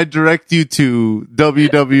 Can I direct you to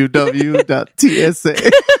www.tsa?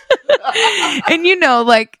 And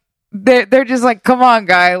like, they're just like, come on,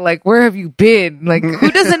 guy. Like, where have you been? Like, who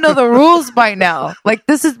doesn't know the rules by now? Like,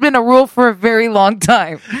 this has been a rule for a very long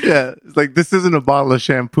time. Yeah. It's like, this isn't a bottle of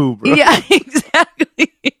shampoo, bro. Yeah,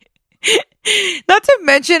 exactly. Not to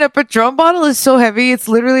mention, a Patron bottle is so heavy, it's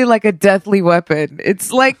literally like a deathly weapon.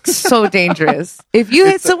 It's like so dangerous. If you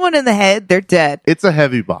hit someone in the head, they're dead. It's a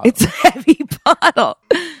heavy bottle. It's a heavy bottle.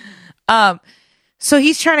 So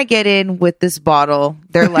he's trying to get in with this bottle.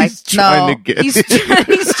 They're like, he's trying he's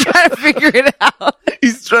trying to figure it out.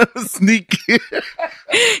 He's trying to sneak in.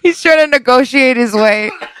 He's trying to negotiate his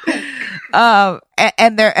way.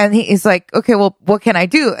 And he's like, okay, well, what can I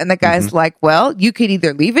do? And the guy's like, well, you could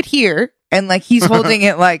either leave it here. And like, he's holding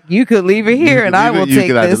it like, you could leave it here and I will take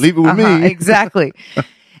this. Leave it with me. Exactly.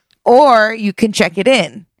 Or you can check it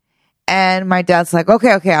in. And my dad's like,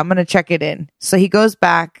 okay, I'm going to check it in. So he goes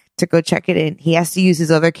back to go check it in. He has to use his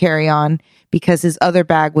other carry-on because his other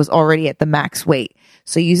bag was already at the max weight.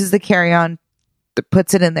 So he uses the carry-on,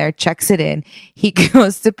 puts it in there, checks it in. He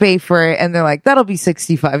goes to pay for it, and they're like, that'll be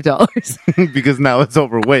 $65. Because now it's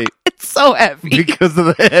overweight. It's so heavy. Because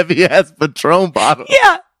of the heavy-ass Patron bottle.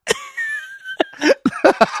 Yeah.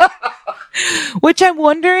 Which I'm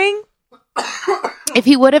wondering if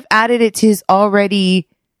he would have added it to his already...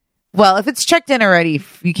 Well, if it's checked in already,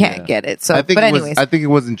 you can't get it. So, but anyways. I think it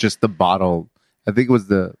wasn't just the bottle. I think it was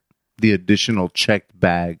the additional checked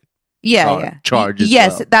bag. Charge.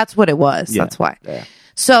 Yes, that's what it was. Yeah. That's why. Yeah.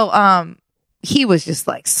 So, he was just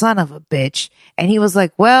like, son of a bitch. And he was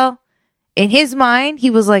like, well, in his mind, he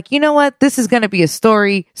was like, you know what? This is going to be a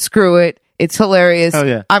story. Screw it. It's hilarious. Oh,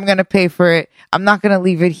 yeah. I'm going to pay for it. I'm not going to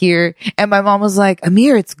leave it here. And my mom was like,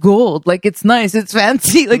 Amir, it's gold. Like, it's nice. It's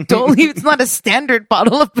fancy. Like, don't leave. It's not a standard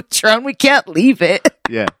bottle of Patron. We can't leave it.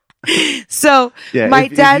 Yeah. So my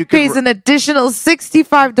dad pays an additional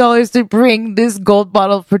 $65 to bring this gold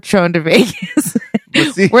bottle of Patron to Vegas,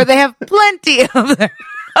 where they have plenty of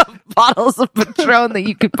bottles of Patron that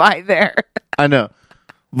you could buy there. I know.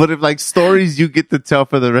 But if like stories you get to tell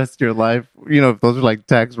for the rest of your life, if those are like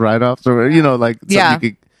tax write-offs or, like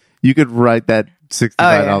you could write that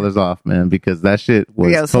 $65 off, man, because that shit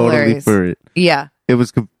was totally hilarious. For it. Yeah. It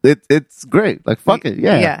was, it's great. Like, fuck it.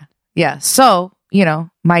 Yeah. Yeah. So,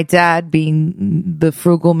 my dad being the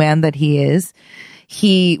frugal man that he is,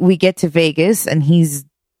 we get to Vegas and he's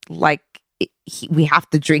like, we have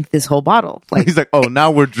to drink this whole bottle. Like, he's like, oh, now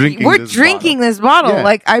we're drinking this bottle. Yeah.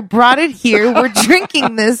 Like, I brought it here. We're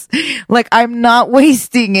drinking this. Like, I'm not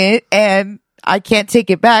wasting it. And I can't take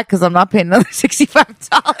it back because I'm not paying another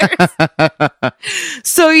 $65.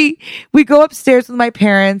 So we go upstairs with my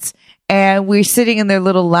parents and we're sitting in their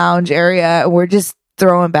little lounge area and we're just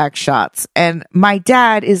throwing back shots. And my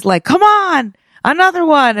dad is like, come on, another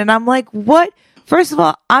one. And I'm like, what? First of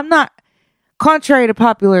all, I'm not, contrary to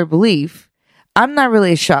popular belief, I'm not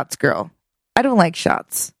really a shots girl. I don't like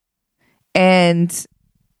shots. And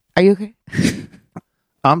are you okay?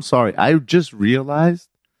 I'm sorry. I just realized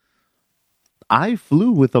I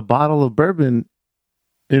flew with a bottle of bourbon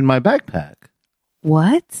in my backpack.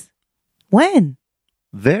 What? When?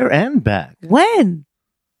 There and back. When?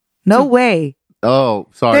 No way. Oh,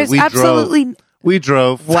 sorry. There's absolutely... We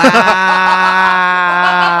drove. Wow.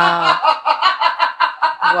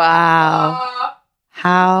 Wow.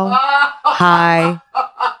 How high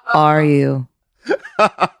are you?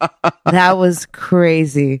 That was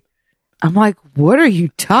crazy. I'm like, what are you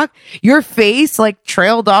talking? Your face like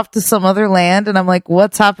trailed off to some other land. And I'm like,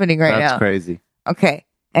 what's happening right now? That's crazy. Okay.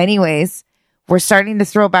 Anyways, We're starting to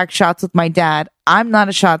throw back shots with my dad. I'm not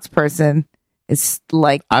a shots person. It's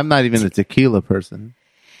like, I'm not even a tequila person.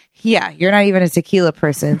 yeah, you're not even a tequila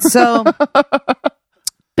person. So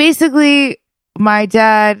basically, my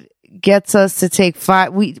dad gets us to take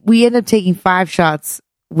 5. We end up taking 5 shots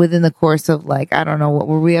within the course of like, I don't know, what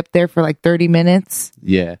were we up there for, like 30 minutes?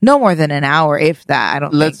 Yeah. No more than an hour, if that. I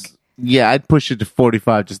don't think. Yeah, I'd push it to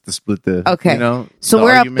 45 just to split the, Okay. you know, so the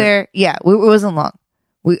we're argument. up there. Yeah, it wasn't long.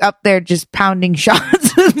 We up there just pounding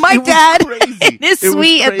shots with my It was dad crazy. in his It was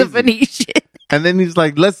suite at the crazy. Venetian. And then he's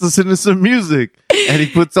like, let's listen to some music. And he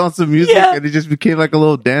puts on some music Yeah. and it just became like a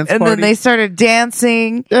little dance And party. then they started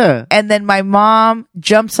dancing. yeah. And then my mom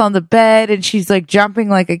jumps on the bed and she's like jumping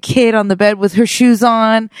like a kid on the bed with her shoes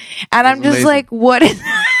on. And I'm just amazing. like, what is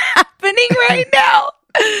happening right now?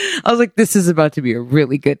 I was like, this is about to be a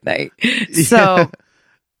really good night. So,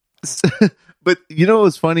 But you know what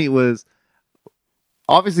was funny was,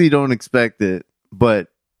 obviously you don't expect it, but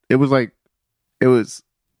it was like the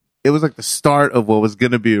start of what was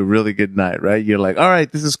going to be a really good night, right? You're like, all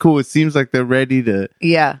right, this is cool. It seems like they're ready to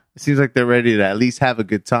at least have a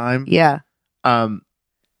good time. yeah. And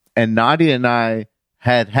Nadia and I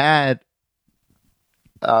had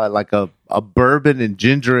like a bourbon and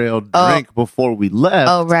ginger ale drink before we left.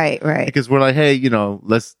 Oh, right. Because we're like, hey,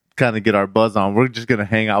 let's kind of get our buzz on. We're just going to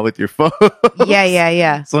hang out with your folks.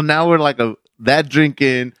 Yeah. So now we're like that drink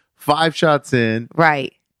in, 5 shots in,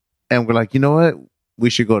 Right. and we're like, you know what?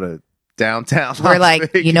 We should go to downtown. We're Las like,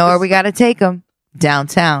 Vegas. you know where we got to take them?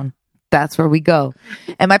 Downtown. That's where we go.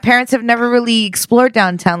 And my parents have never really explored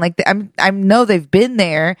downtown. Like, I know they've been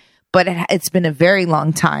there, but it's been a very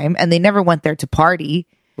long time, and they never went there to party.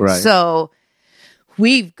 Right. So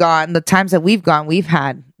the times that we've gone, we've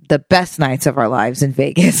had the best nights of our lives in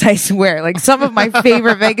Vegas. I swear. Like, some of my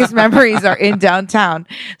favorite Vegas memories are in downtown.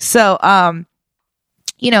 So,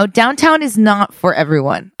 downtown is not for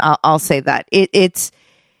everyone. I'll say that. It's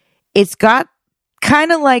got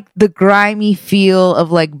kind of like the grimy feel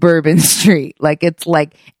of like Bourbon Street. Like, it's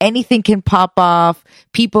like anything can pop off.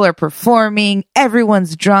 People are performing.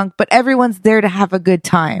 Everyone's drunk, but everyone's there to have a good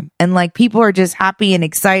time. And like, people are just happy and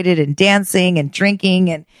excited and dancing and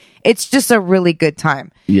drinking. And it's just a really good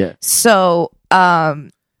time. Yeah. So,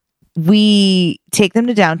 we take them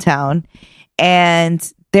to downtown,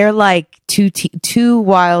 and they're like two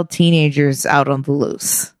wild teenagers out on the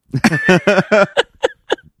loose.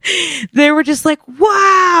 They were just like,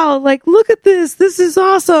 wow, like, look at this. This is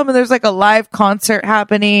awesome. And there's like a live concert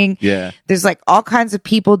happening. Yeah. There's like all kinds of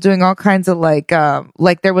people doing all kinds of like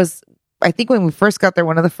there was, I think when we first got there,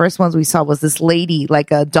 one of the first ones we saw was this lady, like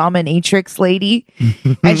a dominatrix lady.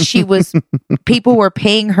 And people were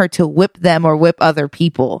paying her to whip them or whip other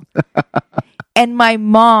people. And my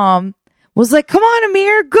mom was like, come on,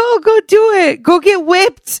 Amir, go do it. Go get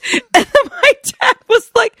whipped. And my dad was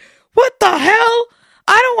like, what the hell?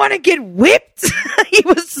 I don't want to get whipped. He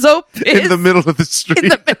was so pissed. In the middle of the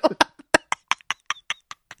street.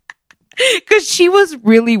 Because she was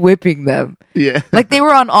really whipping them. Yeah. Like, they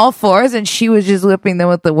were on all fours and she was just whipping them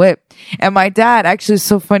with the whip. And my dad, actually, was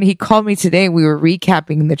so funny. He called me today. We were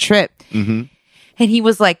recapping the trip. Mm-hmm. And he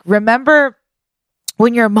was like, remember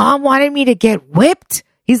when your mom wanted me to get whipped?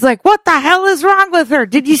 He's like, what the hell is wrong with her?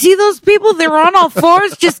 Did you see those people? They were on all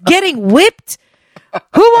fours just getting whipped.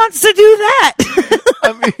 Who wants to do that?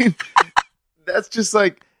 I mean, that's just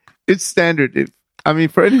like, it's standard.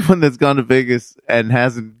 For anyone that's gone to Vegas and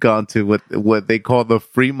hasn't gone to what they call the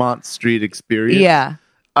Fremont Street experience. Yeah.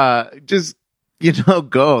 Just,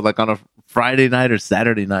 go like on a Friday night or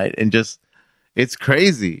Saturday night and just, it's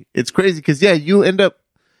crazy. It's crazy because, yeah, you end up,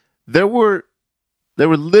 there were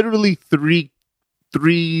literally three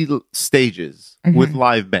stages with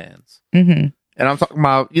live bands. Mm-hmm. And I'm talking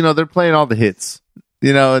about, they're playing all the hits.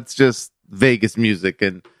 It's just Vegas music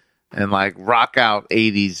and like rock out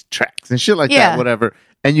 80s tracks and shit like that, whatever.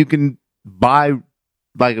 And you can buy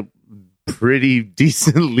like a pretty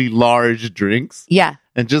decently large drinks. Yeah.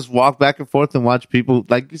 And just walk back and forth and watch people,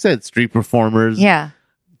 like you said, street performers. Yeah.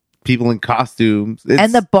 People in costumes.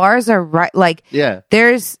 And the bars are right. Like, yeah.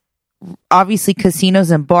 There's obviously casinos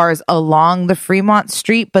and bars along the Fremont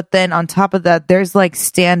Street, but then on top of that, there's like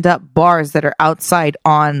stand-up bars that are outside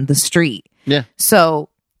on the street. Yeah. So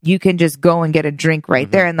you can just go and get a drink right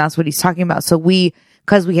there. And that's what he's talking about. So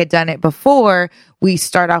because we had done it before, we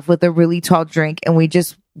start off with a really tall drink and we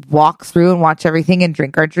just walk through and watch everything and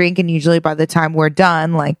drink our drink. And usually by the time we're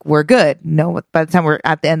done, like, we're good. By the time we're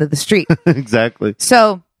at the end of the street. Exactly.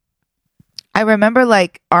 So I remember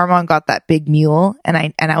like Armand got that big mule and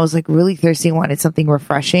I was like really thirsty and wanted something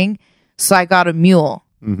refreshing. So I got a mule.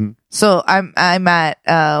 Mm-hmm. So I'm at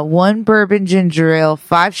 1 bourbon ginger ale,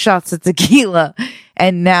 5 shots of tequila,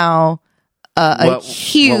 and now a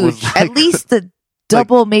huge, like, at least the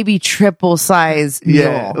double, maybe triple size mule.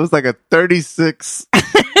 Yeah, it was like a 36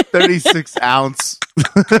 ounce.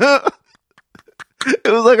 It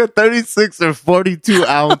was like a 36 or 42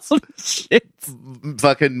 ounce Shit.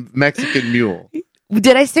 fucking Mexican mule.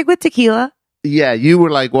 Did I stick with tequila? Yeah, you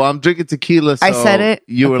were like, "Well, I'm drinking tequila." So I said it.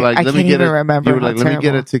 You were Okay, like, I "Let me can't get even a." remember You were how like, "Let me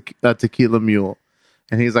get terrible. a tequila mule,"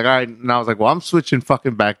 and he's like, "All right." And I was like, "Well, I'm switching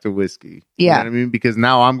fucking back to whiskey." Yeah. You know what I mean, because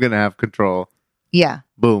now I'm gonna have control. Yeah.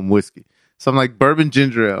 Boom, whiskey. So I'm like bourbon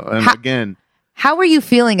ginger ale, and again, how were you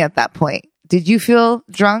feeling at that point? Did you feel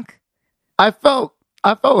drunk? I felt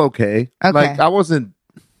okay. Okay. Like I wasn't.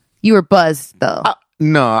 You were buzzed though.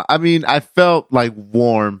 No, I mean, I felt like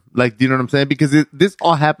warm. Like, do you know what I'm saying? Because this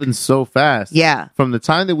all happened so fast. Yeah. From the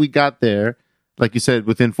time that we got there, like you said,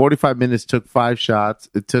 within 45 minutes, took 5 shots.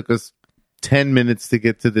 It took us 10 minutes to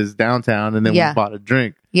get to this downtown, and then we bought a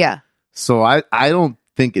drink. Yeah. So I don't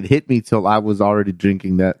think it hit me till I was already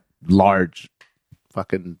drinking that large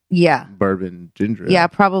fucking bourbon ginger ale. Yeah,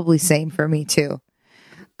 probably same for me too.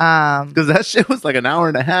 Because that shit was like an hour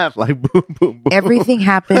and a half, like boom, boom, boom. Everything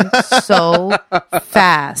happened so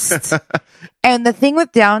fast. And the thing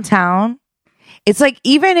with downtown, it's like,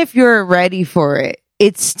 even if you're ready for it,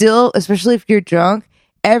 it's still, especially if you're drunk,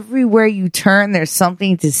 everywhere you turn, there's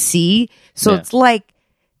something to see. So it's like,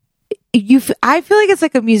 I feel like it's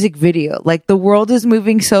like a music video. Like the world is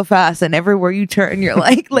moving so fast, and everywhere you turn, you're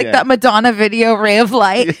like that Madonna video, "Ray of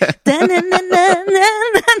Light." That's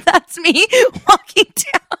me walking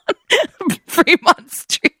down Fremont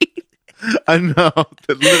Street. I know,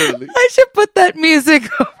 literally. I should put that music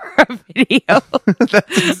over a video.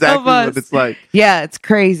 That's exactly what it's like. Yeah, it's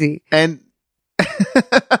crazy. And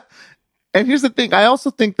and here's the thing. I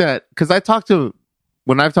also think that because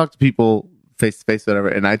when I've talked to people face to face, whatever,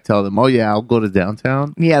 and I tell them, "Oh yeah, I'll go to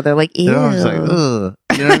downtown." Yeah, they're like, "Ew." I'm just like, ugh.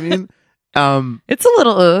 You know what I mean? It's a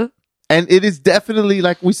little and it is definitely,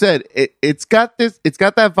 like we said, it's got that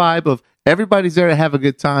vibe of everybody's there to have a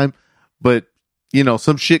good time, but you know,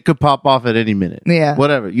 some shit could pop off at any minute. Yeah,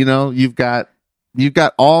 whatever. You know, you've got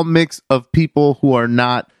all mix of people who are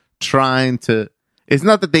not trying to. It's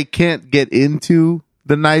not that they can't get into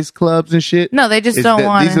the nice clubs and shit. No, they just don't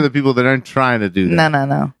want. These are the people that aren't trying to do that.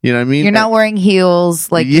 No. You know what I mean? You're not wearing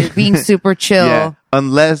heels, like you're being super chill. Yeah.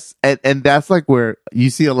 Unless, and that's like where you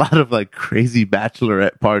see a lot of like crazy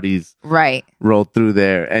bachelorette parties, right? Roll through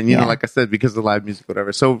there, and you know, like I said, because of live music,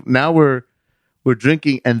 whatever. So now we're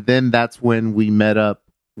drinking, and then that's when we met up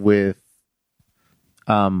with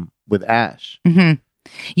Ash. Mm-hmm.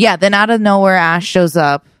 Yeah. Then out of nowhere, Ash shows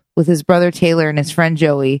up with his brother Taylor and his friend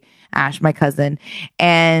Joey. Ash, my cousin,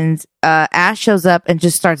 and Ash shows up and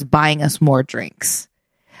just starts buying us more drinks.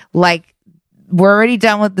 Like, we're already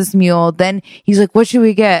done with this mule. Then he's like, "What should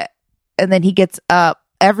we get?" And then he gets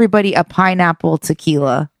everybody a pineapple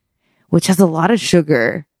tequila, which has a lot of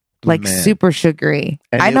sugar, like super sugary.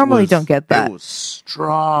 And I normally don't get that. It was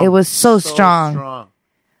strong. It was so strong.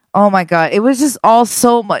 Oh my God. It was just all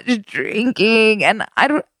so much drinking, and I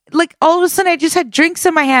don't. Like, all of a sudden, I just had drinks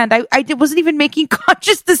in my hand. I wasn't even making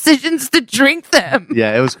conscious decisions to drink them.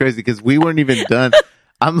 Yeah, it was crazy because we weren't even done.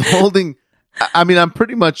 I'm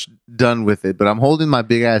pretty much done with it, but I'm holding my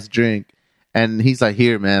big ass drink, and he's like,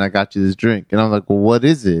 "Here, man, I got you this drink." And I'm like, "Well, what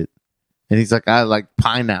is it?" And he's like, "I like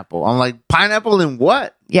pineapple." I'm like, "Pineapple in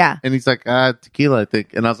what?" Yeah. And he's like, "Tequila, I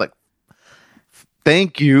think." And I was like,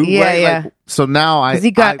 "Thank you." Yeah, right? yeah. Like, so now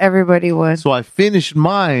he got everybody one. So I finished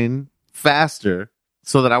mine faster,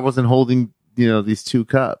 so that I wasn't holding, these 2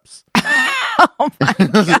 cups. Oh my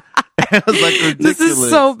God. It was like ridiculous. This is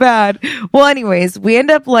so bad. Well, anyways, we end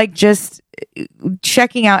up like just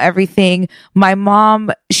checking out everything. My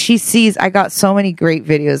mom, she sees, I got so many great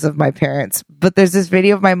videos of my parents, but there's this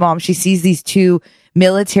video of my mom. She sees these 2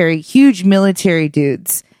 huge military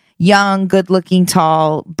dudes, young, good looking,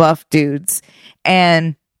 tall, buff dudes.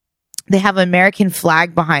 And they have an American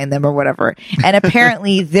flag behind them or whatever. And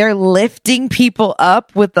apparently they're lifting people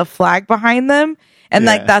up with the flag behind them. And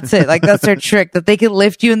like, that's it. Like, that's their trick, that they can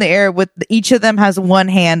lift you in the air with each of them has one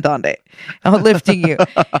hand on it, lifting you.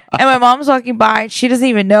 And my mom's walking by and she doesn't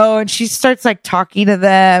even know. And she starts like talking to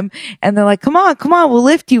them and they're like, come on, we'll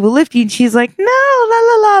lift you. And she's like, no, la,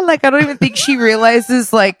 la, la. Like, I don't even think she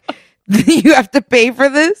realizes like you have to pay for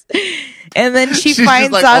this. And then she's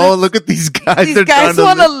finds like, out, oh, look at these guys. These guys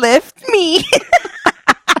want to lift me.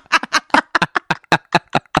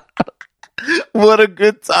 What a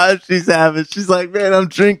good time she's having. She's like, man, I'm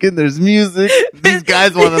drinking. There's music. These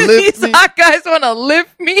guys want to lift me. These hot guys want to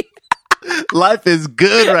lift me. Life is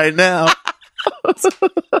good right now.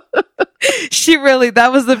 She really,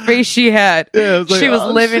 that was the face she had. Yeah, I was like, she was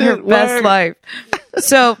oh, living her shit, best word. life.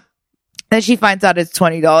 So then she finds out it's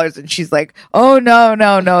 $20 and she's like, oh, no,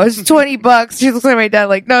 it's $20. She looks at my dad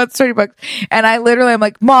like, no, it's $20. And I'm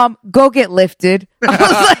like, Mom, go get lifted.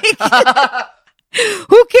 I was like,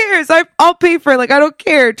 who cares? I'll pay for it. Like, I don't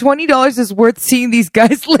care. $20 is worth seeing these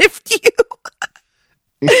guys lift you.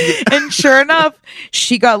 And sure enough,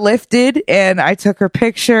 she got lifted and I took her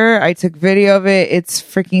picture. I took video of it. It's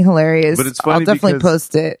freaking hilarious. But it's funny I'll definitely because-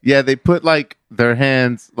 post it. Yeah, they put like their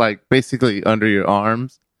hands like basically under your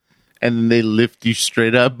arms, and then they lift you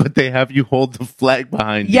straight up, but they have you hold the flag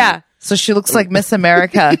behind you. Yeah. So she looks like Miss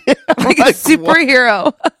America, like a Like,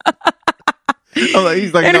 superhero. Oh, like,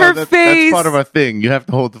 he's like, And no, her that's face- part of our thing. You have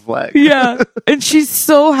to hold the flag. Yeah. And she's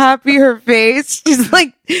so happy, her face. She's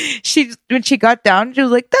like, when she got down, she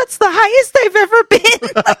was like, that's the highest I've ever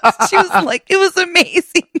been. Like, she was like, it was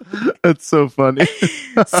amazing. That's so funny.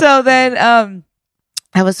 So then,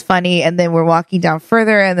 that was funny. And then we're walking down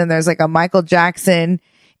further and then there's like a Michael Jackson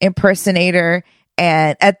impersonator.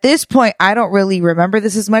 And at this point, I don't really remember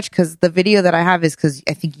this as much because the video that I have is because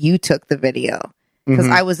I think you took the video. Because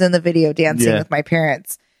I was in the video dancing with my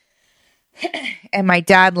parents. And my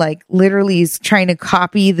dad, like, literally is trying to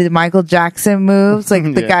copy the Michael Jackson moves, like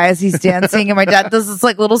the guy as he's dancing. And my dad does this,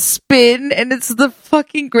 like, little spin, and it's the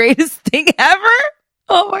fucking greatest thing ever.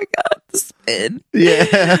 Oh my God, the spin.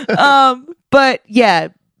 Yeah. But yeah,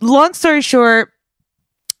 long story short,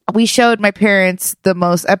 we showed my parents the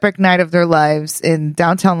most epic night of their lives in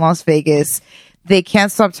downtown Las Vegas. They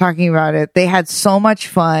can't stop talking about it. They had so much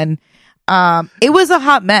fun. It was a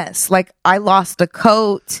hot mess. Like, I lost a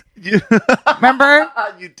coat. Remember?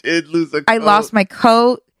 You did lose a coat. I lost my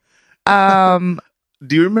coat.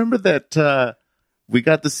 Do you remember that we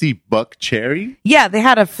got to see Buck Cherry? Yeah, they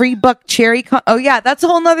had a free Buck Cherry. Oh, yeah, that's a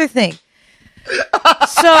whole nother thing.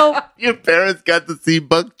 So Your parents got to see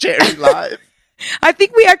Buck Cherry live. I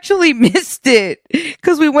think we actually missed it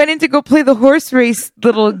because we went in to go play the horse race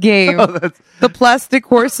little game. The plastic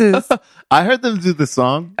horses. I heard them do the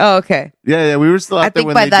song. Oh, okay. Yeah, we were still out I there think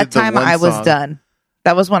when by they that did the time one I was song. done.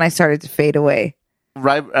 That was when I started to fade away.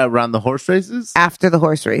 Right around the horse races? After the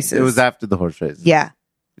horse races. It was after the horse races. Yeah.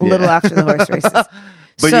 A little after the horse races.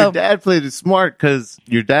 But your dad played it smart because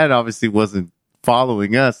your dad obviously wasn't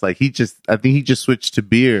following us. Like, I think he just switched to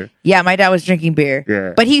beer. Yeah, my dad was drinking beer.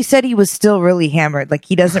 Yeah. But he said he was still really hammered. Like,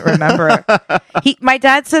 he doesn't remember. My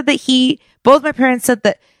dad said that both my parents said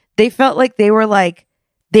that they felt like they were like,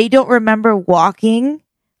 they don't remember walking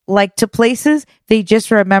like to places. They just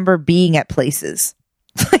remember being at places.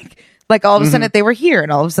 like all of a sudden they were here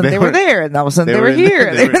and all of a sudden they were there and all of a sudden they were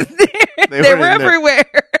here. They were there. They were everywhere.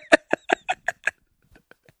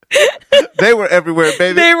 They were everywhere,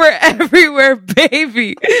 baby. They were everywhere,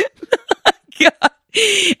 baby. God.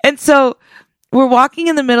 And so we're walking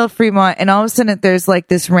in the middle of Fremont and all of a sudden there's like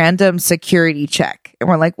this random security check. And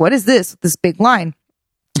we're like, what is this? This big line.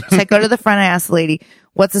 So I go to the front and I ask the lady,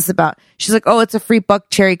 what's this about? She's like, oh, it's a free Buck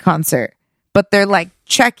Cherry concert. But they're like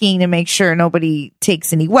checking to make sure nobody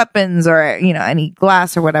takes any weapons or, any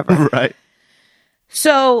glass or whatever. Right.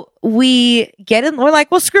 So we get in, we're like,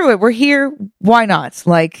 well, screw it. We're here. Why not?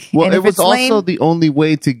 Like, Well, and it if was it's also lame, the only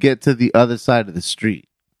way to get to the other side of the street.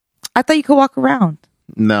 I thought you could walk around.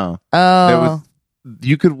 No. Oh,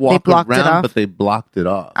 You could walk blocked it around, off? but they blocked it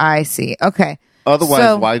off. I see. Okay. Otherwise,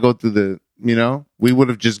 So- why go through we would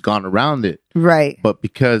have just gone around it. Right. But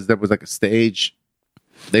because there was like a stage,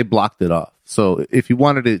 they blocked it off. So if you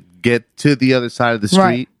wanted to get to the other side of the street,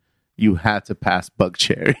 Right. you had to pass Buck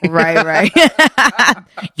Cherry. Right.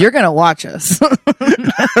 You're going to watch us.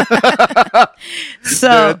 Their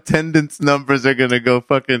So, attendance numbers are gonna go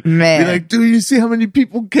fucking. Man. Be like, dude, you see how many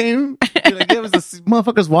people came? Be like, there was this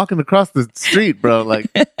motherfuckers walking across the street, bro. Like,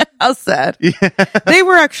 how sad. They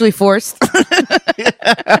were actually forced.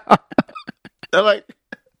 they're like,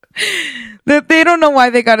 They don't know why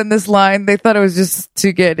they got in this line. They thought it was just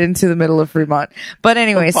to get into the middle of Fremont. But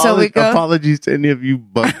anyway, so we go. Apologies to any of you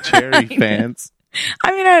Buck Cherry fans.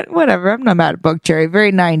 I mean, whatever. I'm not mad at Buck Cherry.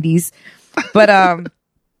 Very 90s. But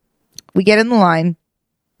we get in the line.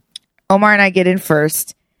 Omar and I get in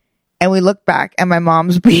first. And we look back and my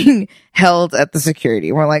mom's being held at the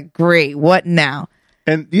security. We're like, great. What now?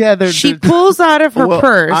 And yeah, She pulls out of her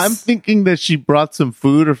purse. I'm thinking that she brought some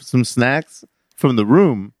food or some snacks from the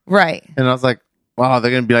room. Right. And I was like, wow, they're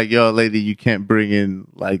going to be like, yo, lady, you can't bring in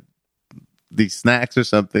like these snacks or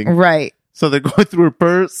something. Right. So they're going through her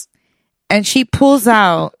purse. And she pulls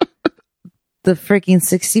out the freaking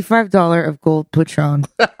 $65 of gold Patron.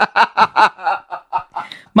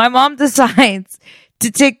 My mom decides to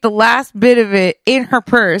take the last bit of it in her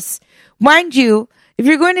purse mind you, if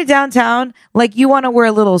you're going to downtown, like you want to wear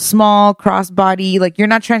a little small crossbody, like you're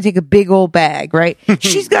not trying to take a big old bag, right?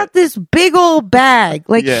 She's got this big old bag,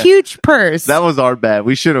 like huge purse. That was our bad.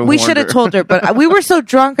 We should have told her, but we were so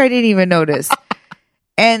drunk I didn't even notice.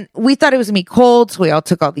 And we thought it was going to be cold, so we all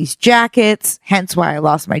took all these jackets, hence why I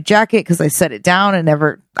lost my jacket, because I set it down and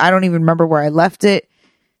I don't even remember where I left it.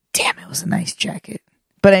 Damn, it was a nice jacket.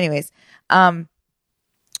 But anyways,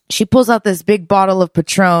 she pulls out this big bottle of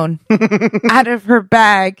Patron out of her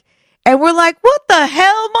bag. And we're like, what the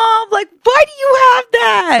hell, Mom? Like, why do you have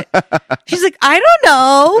that? She's like, I don't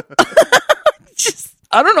know.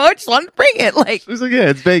 I don't know. I just wanted to bring it. Like, she's like, yeah,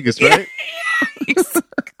 it's Vegas, right? Yeah.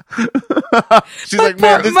 She's like,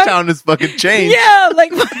 man, this town is fucking changed. Yeah,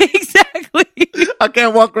 like, exactly. I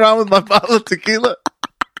can't walk around with my bottle of tequila.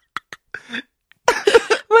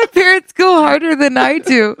 My parents go harder than I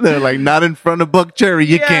do. They're like, not in front of Buck Cherry.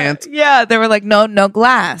 You can't. Yeah, they were like, no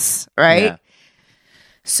glass, right? Yeah.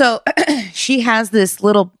 So she has this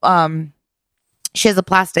little, she has a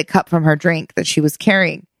plastic cup from her drink that she was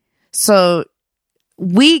carrying. So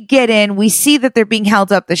we get in, we see that they're being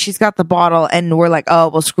held up, that she's got the bottle, and we're like, oh,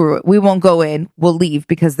 well, screw it. We won't go in. We'll leave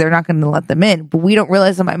because they're not going to let them in. But we don't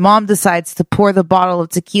realize that my mom decides to pour the bottle of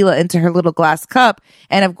tequila into her little glass cup.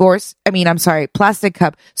 And of course, plastic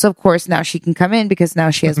cup. So of course, now she can come in because now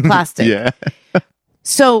she has plastic. Yeah.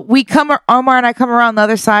 So Omar and I come around the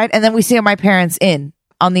other side, and then we see my parents in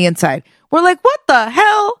on the inside. We're like, what the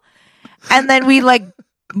hell? And then we beg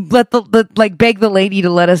the lady to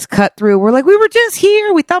let us cut through. We're like, we were just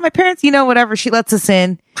here. We thought my parents, whatever. She lets us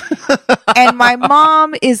in. And my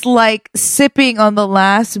mom is like sipping on the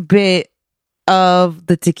last bit of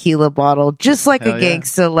the tequila bottle, just like a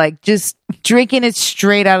gangster, like just drinking it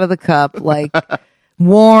straight out of the cup, like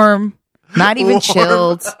warm, not even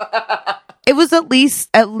chilled. It was at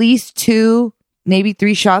least 2, maybe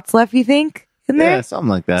 3 shots left, you think, in there? Yeah, something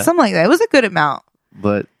like that. It was a good amount.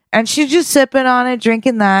 And she's just sipping on it,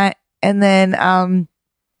 drinking that. And then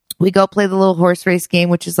we go play the little horse race game,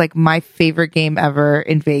 which is like my favorite game ever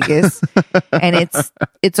in Vegas. And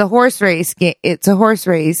it's a horse race game. It's a horse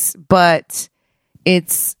race, but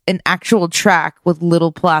it's an actual track with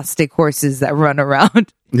little plastic horses that run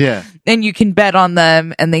around. Yeah. And you can bet on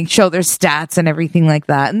them, and they show their stats and everything like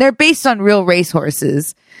that. And they're based on real race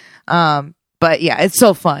horses. But yeah, it's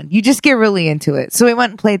so fun. You just get really into it. So we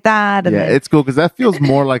went and played that. And it's cool because that feels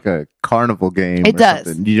more like a carnival game. It does.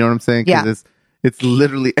 Something. You know what I'm saying? Yeah. It's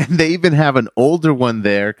literally, and they even have an older one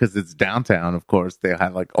there because it's downtown, of course. They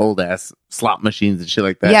have like old ass slot machines and shit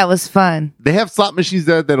like that. Yeah, it was fun. They have slot machines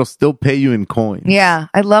there that'll still pay you in coins. Yeah,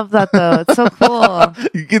 I love that though. It's so cool.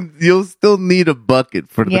 You'll still need a bucket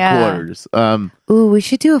for the quarters. Ooh, we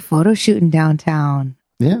should do a photo shoot in downtown.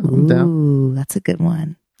 Yeah, I'm down. Ooh, that's a good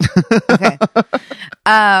one. Okay.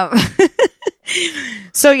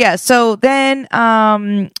 So then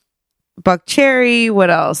Buck Cherry, what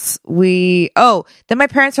else? Then my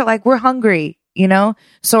parents are like, we're hungry,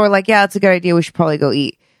 so we're like, yeah, it's a good idea, we should probably go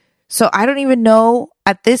eat. So I don't even know,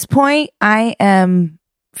 at this point I am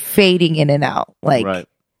fading in and out, like right.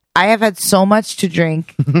 I have had so much to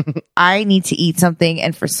drink. I need to eat something,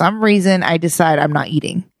 and for some reason I decide I'm not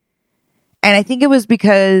eating. And I think it was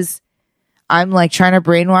because I'm like trying to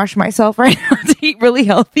brainwash myself right now to eat really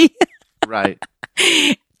healthy. Right.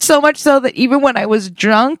 So much so that even when I was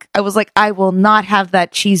drunk, I was like, I will not have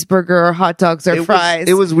that cheeseburger or hot dogs or fries.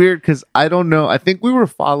 It was weird because I don't know. I think we were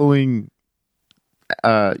following,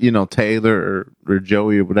 Taylor or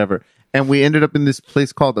Joey or whatever. And we ended up in this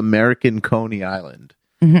place called American Coney Island,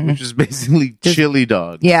 which is basically chili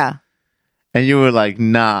dogs. Yeah. And you were like,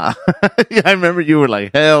 nah. I remember you were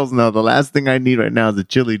like, hells no. The last thing I need right now is a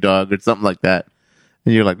chili dog or something like that.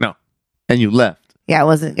 And you're like, no. And you left. Yeah, I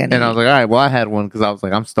wasn't going to. And I was like, all right, well, I had one because I was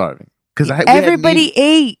like, I'm starving. Because everybody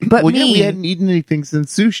ate but me. Yeah, we hadn't eaten anything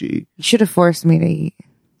since sushi. You should have forced me to eat.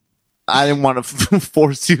 I didn't want to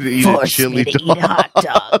force you to eat a chili dog. Eat a hot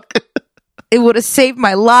dog. It would have saved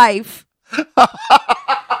my life.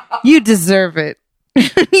 You deserve it.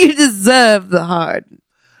 You deserve the hard.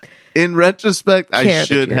 In retrospect, I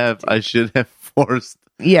should have forced.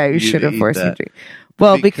 Yeah, you should have forced me to.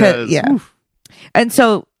 Well, because oof. And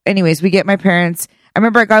so, anyways, we get my parents. I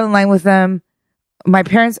remember I got in line with them. My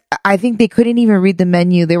parents, I think they couldn't even read the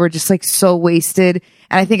menu. They were just like so wasted.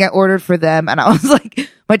 And I think I ordered for them. And I was like,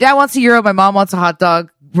 my dad wants a gyro. My mom wants a hot dog.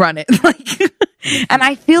 Run it. And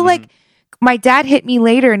I feel like my dad hit me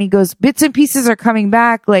later and he goes, bits and pieces are coming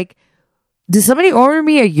back. Like, did somebody order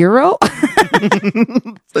me a gyro?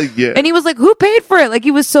 Like, yeah. And he was like, who paid for it? Like,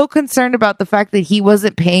 he was so concerned about the fact that he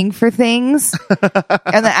wasn't paying for things.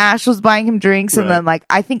 And that Ash was buying him drinks. Right. And then, like,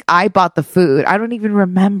 I think I bought the food. I don't even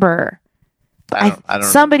remember. I don't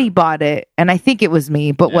somebody bought it, and I think it was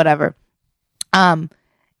me, but whatever.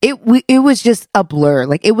 It was just a blur.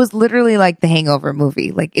 Like, it was literally like the Hangover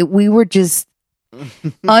movie. Like, we were just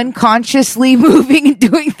unconsciously moving and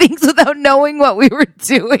doing things without knowing what we were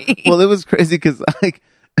doing. Well, it was crazy because like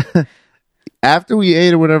after we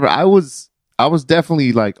ate or whatever, I was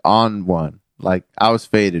definitely like on one. Like, I was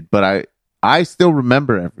faded, but I still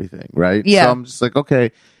remember everything, right? Yeah. So I'm just like,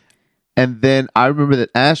 okay. And then I remember that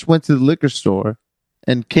Ash went to the liquor store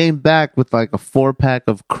and came back with like a 4-pack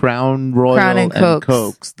of Crown Royal and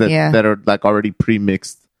Cokes that are like already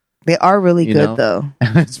pre-mixed. They are really good, though.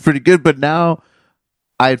 It's pretty good. But now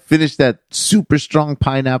I had finished that super strong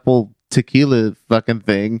pineapple tequila fucking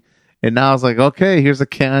thing. And now I was like, okay, here's a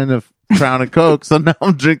can of Crown and Coke. So now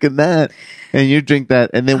I'm drinking that. And you drink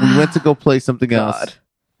that. And then we went to go play something else.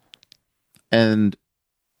 And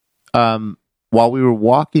while we were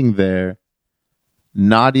walking there,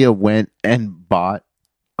 Nadia went and bought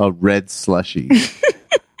a red slushie.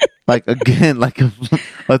 Like, again, like a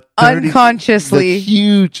 30, unconsciously,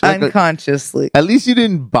 huge, like unconsciously. At least you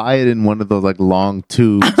didn't buy it in one of those like long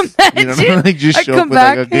tubes. You know what I mean? Like, just show up with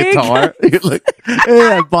back, like a guitar. You're like,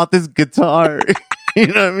 hey, I bought this guitar. You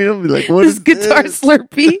know what I mean? I'll be like, what this is guitar this?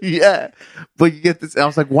 Slurpee? Yeah. But you get this. I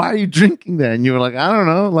was like, why are you drinking that? And you were like, I don't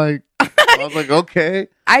know. Like, I was like, okay.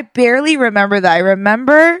 I barely remember that. I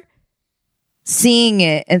remember seeing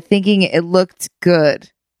it and thinking it looked good.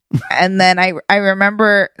 And then I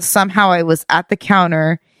remember somehow I was at the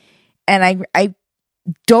counter and I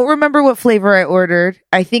don't remember what flavor I ordered.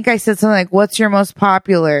 I think I said something like, what's your most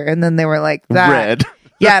popular? And then they were like, that. Red.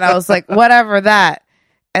 Yeah. And I was like, whatever, that.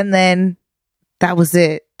 And then that was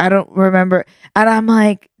it. I don't remember. And I'm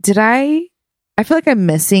like, I feel like I'm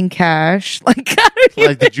missing cash. Like,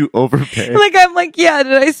 did you overpay? Like, I'm like, yeah,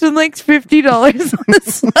 did I spend like $50 on the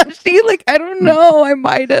slushie? Like, I don't know. I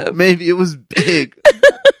might have. Maybe it was big.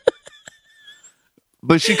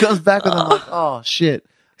 But she comes back and I'm like, oh, shit.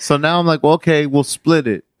 So now I'm like, well, okay, we'll split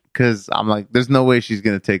it. Because I'm like, there's no way she's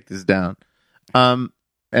going to take this down. And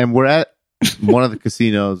we're at one of the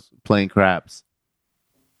casinos playing craps.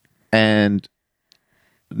 And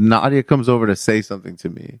Nadia comes over to say something to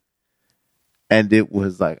me. And it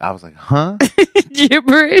was like, I was like, huh?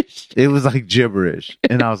 Gibberish. It was like gibberish.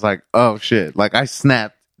 And I was like, oh, shit. Like, I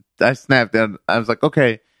snapped. And I was like,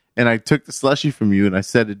 okay. And I took the slushie from you and I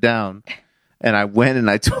set it down. And I went and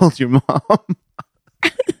I told your mom.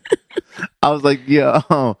 I was like,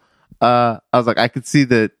 yo. I was like, I could see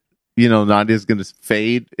that, you know, Nadia's going to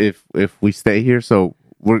fade if we stay here. So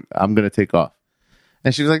I'm going to take off.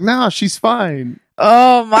 And she was like, no, she's fine.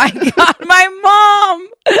 Oh, my God. My mom.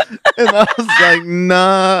 And I was like,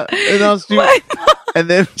 nah. And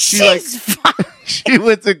then she's fine. She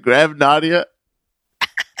went to grab Nadia.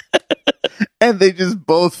 And they just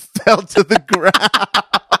both fell to the ground.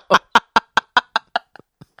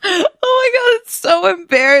 Oh my God, it's so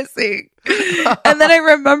embarrassing. And then I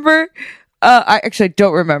remember, I actually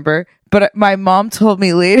don't remember, but my mom told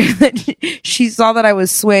me later that she saw that I was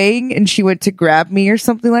swaying and she went to grab me or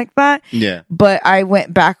something like that. Yeah. But I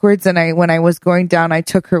went backwards and when I was going down, I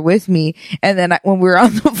took her with me. And then when we were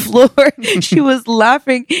on the floor, she was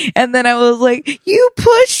laughing. And then I was like, you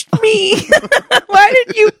pushed me. Why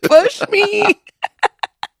did you push me?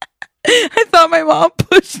 I thought my mom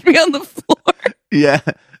pushed me on the floor. Yeah.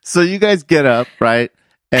 So you guys get up, right?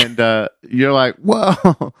 And you're like,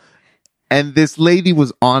 whoa. And this lady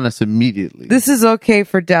was on us immediately. This is okay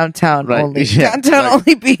for downtown only. Yeah, downtown like,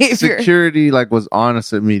 only behavior. Security was on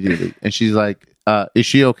us immediately. And she's like, is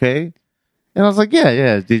she okay? And I was like,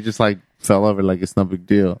 yeah. They just fell over like it's no big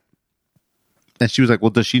deal. And she was like,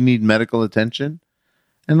 well, does she need medical attention?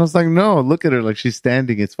 And I was like, no, look at her. Like, she's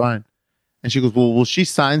standing. It's fine. And she goes, well, will she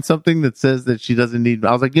sign something that says that she doesn't need...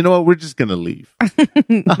 I was like, you know what? We're just going to leave.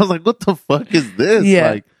 I was like, what the fuck is this? Yeah.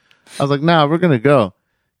 I was like, nah, we're going to go.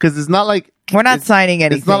 Because it's not like... We're not signing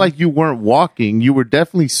anything. It's not like you weren't walking. You were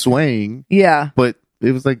definitely swaying. Yeah. But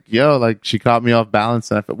it was like, yo, like, she caught me off balance.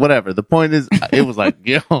 And I felt, whatever. The point is, it was like,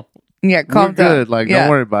 yo. Yeah, calm down. Good. Like, don't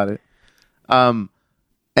worry about it. And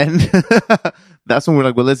that's when we're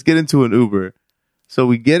like, well, let's get into an Uber. So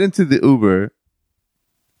we get into the Uber.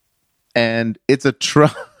 And it's a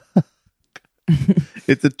truck.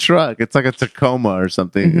 It's a truck. It's like a Tacoma or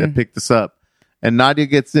something that picked us up. And Nadia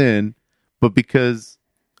gets in, but because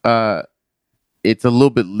it's a little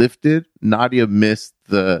bit lifted, Nadia missed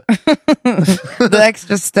the the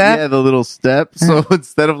extra step. Yeah, the little step. So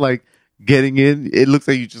instead of getting in, it looks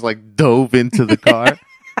like you just dove into the car.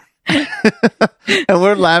 And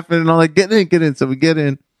we're laughing and I'm like, get in. So we get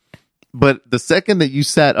in. But the second that you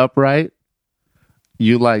sat upright,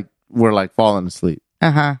 you were falling asleep.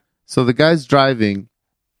 Uh-huh. So the guy's driving,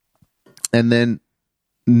 and then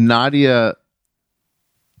Nadia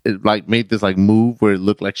like made this like move where it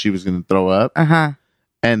looked like she was gonna throw up.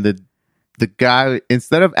 And the guy,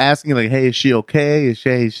 instead of asking like, "Hey, is she okay? Is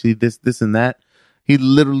she this and that?" He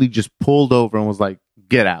literally just pulled over and was like,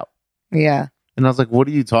 "Get out." Yeah. And I was like, "What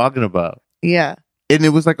are you talking about?" Yeah. And it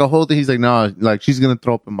was like a whole thing. He's like, "No, like she's gonna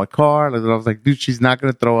throw up in my car." Like, I was like, "Dude, she's not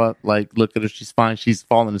gonna throw up. Like, look at her, she's fine. She's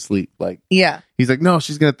falling asleep." Like, yeah. He's like, "No,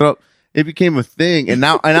 she's gonna throw up." It became a thing, and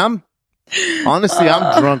now, and I'm honestly,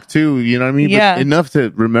 I'm drunk too. You know what I mean? Yeah. But enough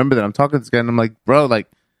to remember that I'm talking to this guy, and I'm like, "Bro, like,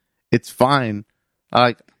 it's fine.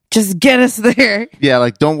 Like, just get us there." Yeah,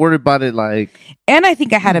 like, don't worry about it. Like, and I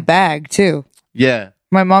think I had a bag too. Yeah.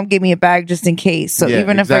 My mom gave me a bag just in case. So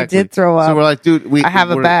even if I did throw up, so we're like, dude, I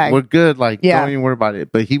have a bag. We're good. Like, don't even worry about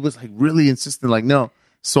it. But he was like really insistent, like, no.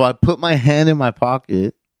 So I put my hand in my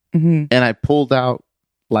pocket and I pulled out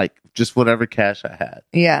like just whatever cash I had.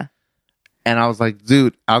 Yeah. And I was like,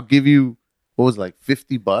 dude, I'll give you, what was it, like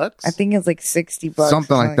 $50? I think it's like $60.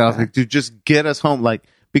 Something like that. I was like, dude, just get us home. Like,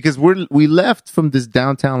 because we left from this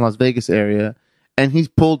downtown Las Vegas area and he's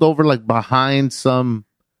pulled over like behind some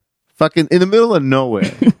fucking in the middle of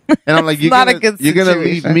nowhere. And I'm like, you're gonna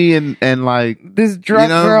leave me and like this drunk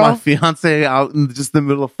girl, my fiance out in just the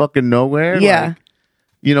middle of fucking nowhere? Yeah.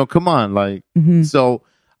 Like, come on. Like, so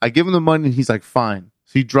I give him the money and he's like, fine.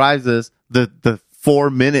 So he drives us the 4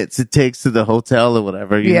 minutes it takes to the hotel or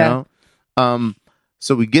whatever, you know?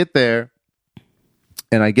 So we get there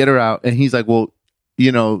and I get her out and he's like, well,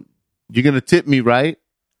 you're going to tip me, right?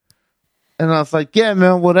 And I was like, yeah,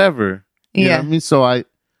 man, whatever. You know what I mean? So I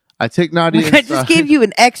take Nadia I just gave you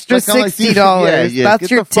an extra $60. That's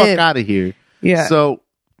get your the tip. Fuck out of here. Yeah. So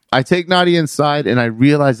I take Nadia inside and I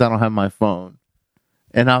realized I don't have my phone.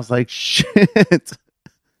 And I was like, shit.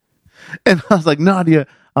 And I was like, Nadia,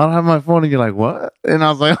 I don't have my phone. And you're like, what? And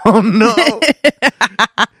I was like, oh no.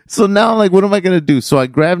 So now I'm like, what am I going to do? So I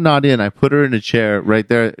grab Nadia and I put her in a chair right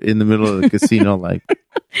there in the middle of the casino. Like,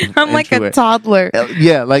 I'm like a toddler.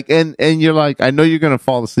 Yeah. Like, and you're like, I know you're going to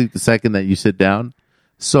fall asleep the second that you sit down.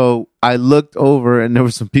 So I looked over and there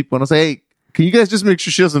were some people and I was like, hey, can you guys just make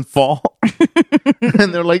sure she doesn't fall?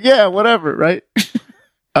 And they're like, yeah, whatever. Right.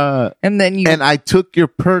 And I took your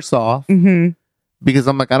purse off because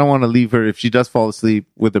I'm like, I don't want to leave her if she does fall asleep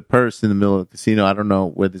with a purse in the middle of the casino. I don't know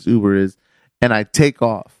where this Uber is. And I take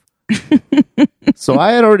off. So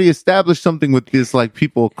I had already established something with this, like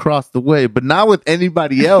people across the way, but not with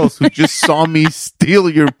anybody else who just saw me steal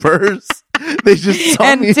your purse. They just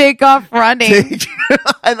saw me take off running.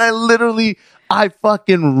 And I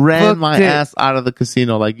fucking ran my ass out of the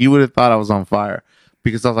casino. Like you would have thought I was on fire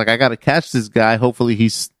because I was like, I got to catch this guy. Hopefully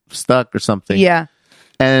he's stuck or something. Yeah.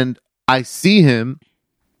 And I see him.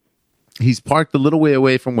 He's parked a little way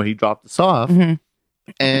away from where he dropped us off.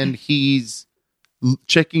 And he's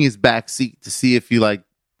checking his back seat to see if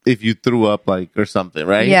you threw up like or something,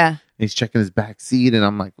 right? Yeah. And he's checking his back seat and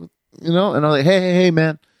I'm like, and I'm like, hey,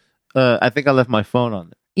 man, I think I left my phone on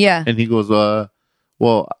it. Yeah. And he goes,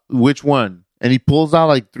 well, which one? And he pulls out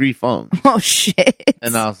like 3 phones. Oh shit.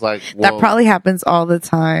 And I was like, that probably happens all the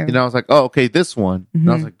time. And I was like, oh, okay, this one.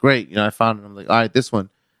 And I was like, great. I found it. I'm like, all right, this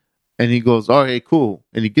one. And he goes, all right, cool.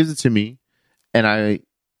 And he gives it to me. And I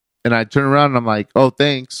turn around and I'm like, oh,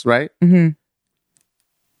 thanks, right?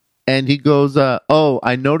 And he goes, oh,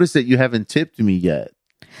 I noticed that you haven't tipped me yet.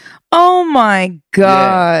 Oh my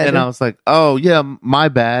God. Yeah. And I was like, oh, yeah, my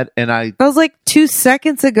bad. And that was like 2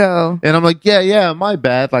 seconds ago. And I'm like, yeah, my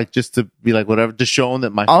bad. Like, just to be like, whatever, to show him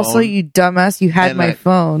that my also, phone. you dumbass, you had my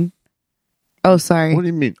phone. Oh, sorry. What do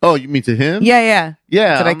you mean? Oh, you mean to him? Yeah.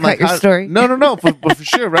 Yeah. Did I cut your story? No. But for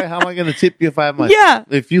sure, right? How am I going to tip you if I have my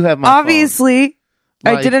if you have my obviously,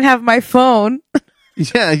 phone? I didn't have my phone.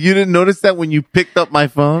 Yeah, you didn't notice that when you picked up my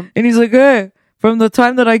phone? And he's like, hey, from the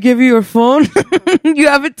time that I give you your phone, you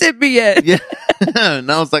haven't tipped me yet. Yeah. And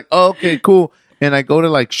I was like, oh, okay, cool. And I go to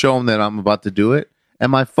like show him that I'm about to do it, and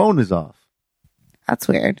my phone is off. That's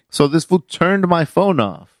weird. So this fool turned my phone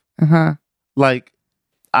off. Like,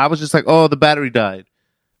 I was just like, oh, the battery died.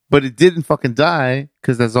 But it didn't fucking die,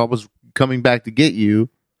 because as I was coming back to get you,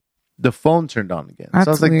 the phone turned on again. That's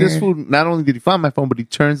so I was like, weird. this fool, not only did he find my phone, but he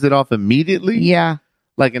turns it off immediately. Yeah.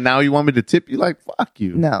 Like, and now you want me to tip you? Like, fuck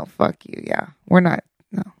you. No, fuck you. Yeah. We're not.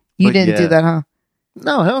 No. You didn't do that, huh?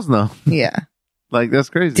 No, hell's no. Yeah. Like, that's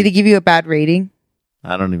crazy. Did he give you a bad rating?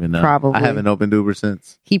 I don't even know. Probably. I haven't opened Uber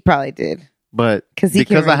since. He probably did. But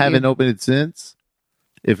because I haven't opened it since,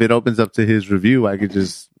 if it opens up to his review, I could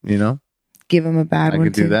just, give him a bad one. I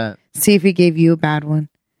could do that. See if he gave you a bad one.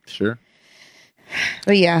 Sure.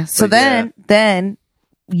 But yeah, so then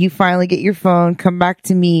you finally get your phone, come back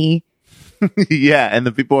to me, Yeah, and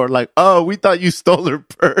the people are like, "Oh, we thought you stole her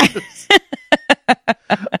purse."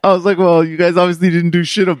 I was like, "Well, you guys obviously didn't do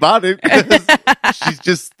shit about it because she's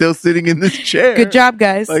just still sitting in this chair." Good job,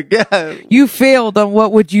 guys. Like, yeah, You failed on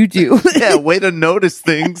what would you do? yeah, way to notice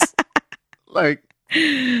things. Like,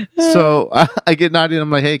 so I get Nadia and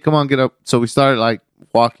I'm like, "Hey, come on, get up." So we started like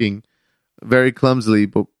walking very clumsily,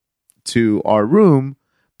 but to our room.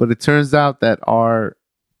 But it turns out that our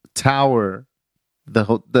tower,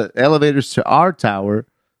 the elevators to our tower,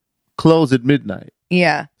 close at midnight.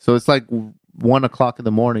 Yeah. So it's like 1:00 in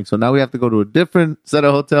the morning. So now we have to go to a different set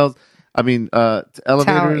of hotels. I mean, elevators.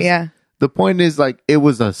 Tower, yeah. The point is, like, it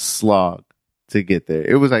was a slog to get there.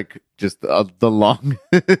 It was like just the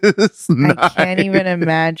longest night. I can't even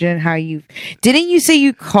imagine how you. Didn't you say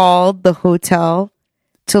you called the hotel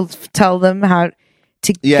to tell them how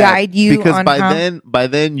to guide you? Because on by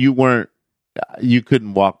then you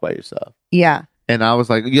couldn't walk by yourself. Yeah. And I was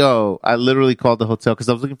like, yo, I literally called the hotel because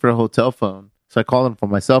I was looking for a hotel phone. So I called them from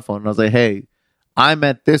my cell phone and I was like, hey, I'm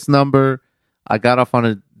at this number. I got off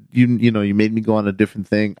on you made me go on a different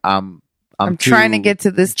thing. I'm trying to get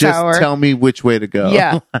to this just tower. Tell me which way to go.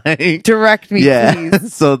 Yeah. Like, Direct me,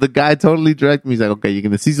 please. So the guy totally directed me. He's like, okay, you're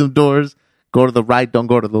going to see some doors. Go to the right. Don't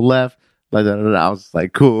go to the left. Like that. I was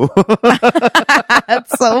like, cool.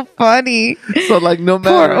 That's so funny. So like, no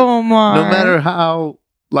Poor Omar. matter how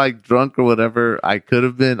like drunk or whatever I could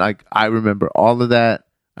have been, like I remember all of that.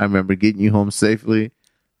 I remember getting you home safely.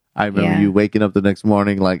 I remember you waking up the next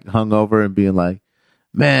morning like hungover and being like,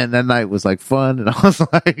 man, that night was like fun. And I was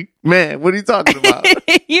like, man, what are you talking about?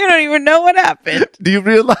 You don't even know what happened. Do you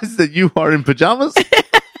realize that you are in pajamas?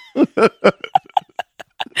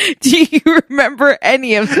 Do you remember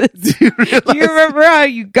any of this? Do you remember how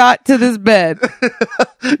you got to this bed?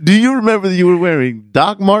 Do you remember that you were wearing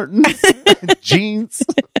Doc Martens, jeans,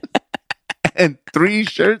 and 3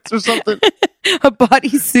 shirts or something? A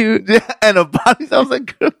bodysuit. Yeah, and a body. I was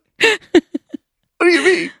like, what do you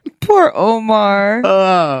mean? Poor Omar.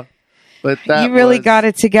 But that you really got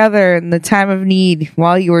it together in the time of need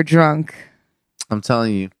while you were drunk. I'm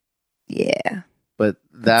telling you. Yeah. But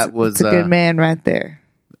that's a good man right there.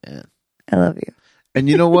 Man. I love you. And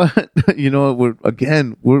you know what? We've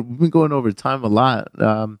been going over time a lot.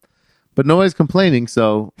 But nobody's complaining,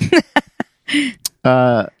 so we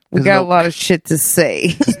got a lot of shit to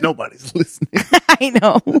say. Nobody's listening. I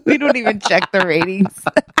know. We don't even check the ratings.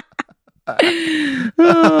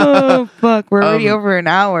 Oh, fuck. We're already over an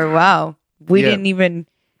hour. Wow. We didn't even.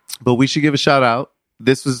 But we should give a shout out.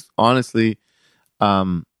 This was honestly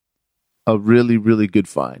a really, really good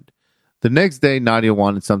find. The next day, Nadia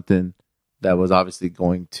wanted something that was obviously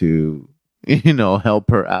going to,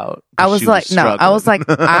 help her out. I was like,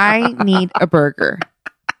 I need a burger.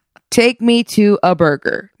 Take me to a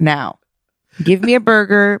burger now. Give me a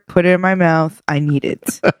burger. Put it in my mouth. I need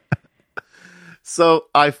it. So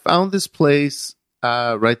I found this place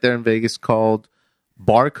right there in Vegas called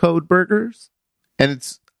Barcode Burgers. And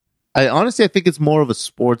I think it's more of a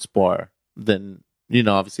sports bar than,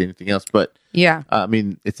 obviously anything else. But yeah, I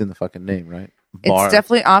mean, it's in the fucking name, right? Bar. It's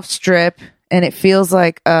definitely off strip, and it feels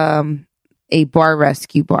like a bar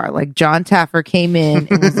rescue bar. Like John Taffer came in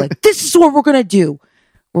and was like, "This is what we're gonna do.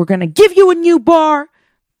 We're gonna give you a new bar."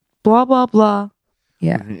 Blah blah blah.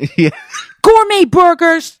 Yeah. Yeah. Gourmet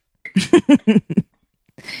burgers.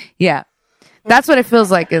 Yeah, that's what it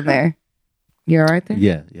feels like in there. You all right there?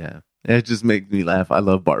 Yeah, yeah. It just makes me laugh. I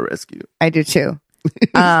love bar rescue. I do too.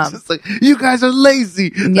 It's just like, you guys are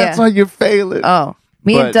lazy. That's why you're failing. Oh,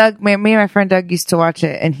 me and my friend Doug used to watch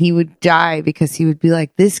it, and he would die because he would be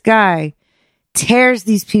like, this guy tears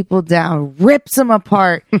these people down, rips them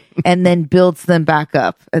apart, and then builds them back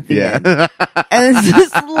up at the end. And it's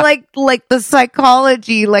just like the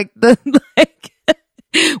psychology,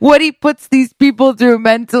 what he puts these people through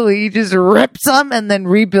mentally. He just rips them and then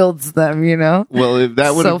rebuilds them, Well, if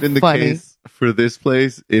that would have been the case for this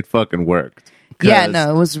place, it fucking worked. Yeah, no,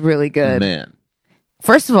 it was really good. Man.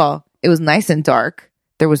 First of all, it was nice and dark.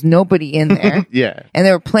 There was nobody in there. Yeah. And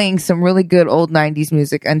they were playing some really good old 90s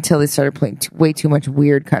music until they started playing way too much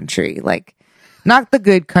weird country. Like, not the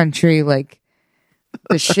good country, like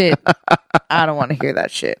the shit. I don't want to hear that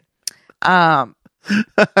shit. I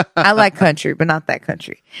like country, but not that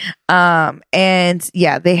country. And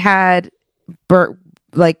yeah, they had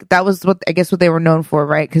that was what they were known for,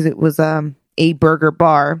 right? Because it was a burger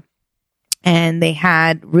bar. And they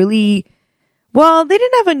had they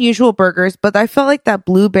didn't have unusual burgers, but I felt like that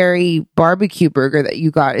blueberry barbecue burger that you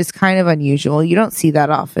got is kind of unusual. You don't see that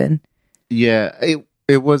often. Yeah,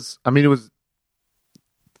 it was a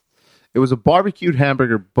barbecued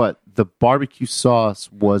hamburger, but the barbecue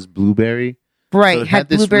sauce was blueberry. Right. So it had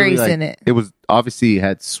this blueberries really, in it. It was obviously it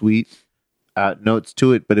had sweet notes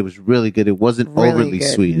to it, but it was really good. It wasn't Really overly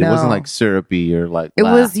good. sweet. No. It wasn't like syrupy or like It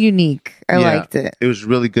blah. was unique. I liked it. It was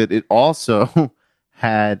really good. It also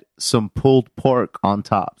had some pulled pork on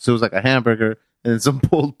top. So it was like a hamburger and then some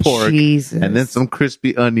pulled pork Jesus. and then some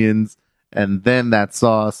crispy onions and then that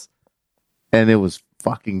sauce. And it was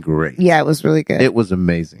fucking great. Yeah, it was really good. It was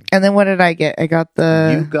amazing. And then what did I get? I got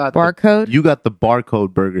the barcode. You got the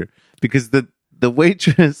barcode burger because the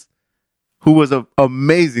waitress who was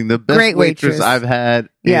amazing, the best Great waitress I've had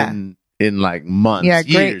in like months, Yeah,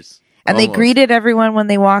 great. years. And almost. they greeted everyone when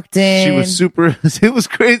they walked in. She was super. It was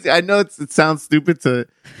crazy. I know it sounds stupid to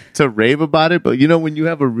rave about it, but you know when you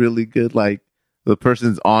have a really good like the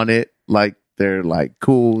person's on it, like they're like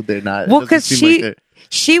cool. They're not. Well, because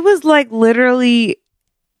she was like literally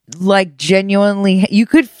like genuinely. You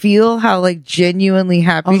could feel how like genuinely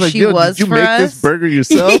happy like, she was. Did you for make us. this burger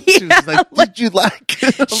yourself? She was like, did you like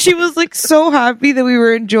it? She was like so happy that we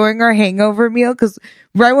were enjoying our hangover meal because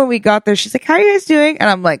right when we got there, she's like, "How are you guys doing?" And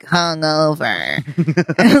I'm like, "Hungover."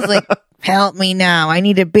 And I was like, "Help me now! I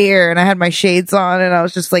need a beer." And I had my shades on, and I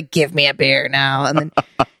was just like, "Give me a beer now!" And then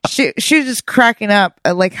she was just cracking up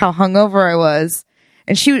at like how hungover I was.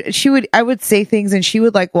 And I would say things and she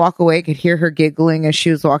would like walk away. I could hear her giggling as she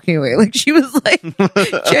was walking away. Like she was like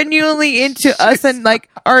genuinely into us and like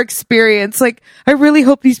our experience. Like, I really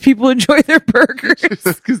hope these people enjoy their burgers.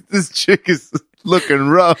 Because this chick is looking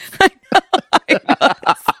rough. I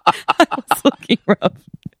was looking rough.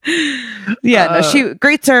 Yeah, no,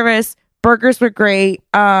 great service. Burgers were great.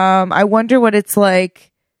 I wonder what it's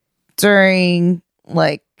like during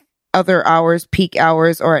like other hours, peak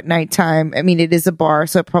hours, or at nighttime. I mean, it is a bar,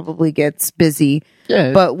 so it probably gets busy.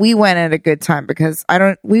 Yeah. But we went at a good time because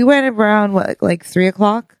we went around what, like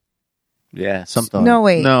 3:00? Yeah, something. No,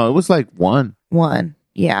 wait. No, it was like 1. 1.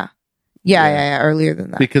 Yeah. Yeah. Earlier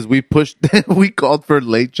than that. Because we called for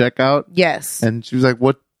late checkout. Yes. And she was like,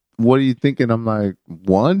 what are you thinking? I'm like,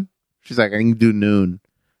 1? She's like, I can do noon.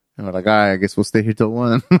 And we're like, all right, I guess we'll stay here till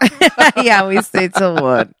 1. Yeah, we stayed till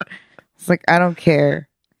 1. It's like, I don't care.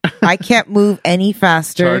 I can't move any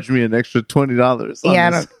faster. Charge me an extra $20.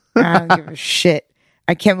 Yeah, I don't give a shit.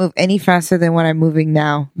 I can't move any faster than what I'm moving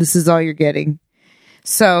now. This is all you're getting.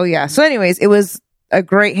 So, yeah. So, anyways, it was a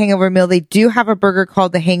great hangover meal. They do have a burger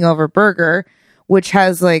called the Hangover Burger, which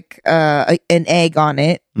has like an egg on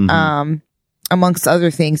it, amongst other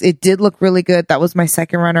things. It did look really good. That was my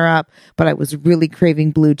second runner-up, but I was really craving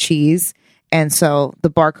blue cheese. And so the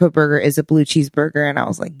barcode burger is a blue cheese burger. And I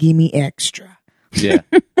was like, give me extra. Yeah.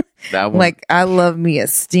 That one. Like, I love me a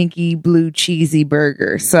stinky blue cheesy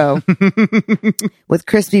burger. So with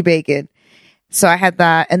crispy bacon. So I had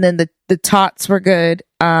that. And then the tots were good.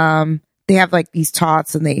 They have like these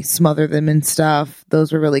tots and they smother them and stuff.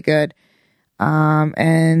 Those were really good.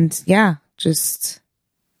 And yeah, just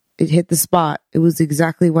it hit the spot. It was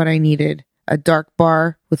exactly what I needed. A dark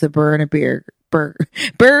bar with a burr and a beer. Burr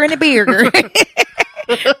and a beer.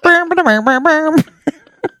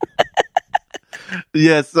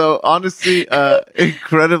 Yeah, so honestly,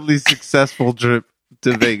 incredibly successful trip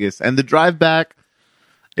to Vegas. And the drive back,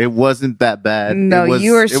 it wasn't that bad. No,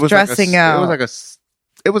 you were stressing out.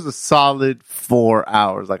 It was a solid 4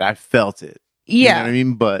 hours. Like, I felt it. Yeah. You know what I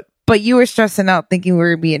mean? But you were stressing out thinking we were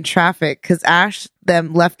going to be in traffic because Ash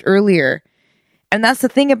them left earlier. And that's the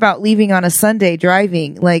thing about leaving on a Sunday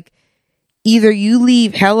driving. Like, either you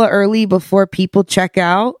leave hella early before people check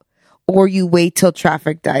out or you wait till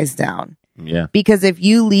traffic dies down. Yeah. Because if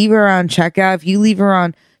you leave around checkout, if you leave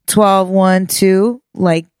around 12, 1, 2,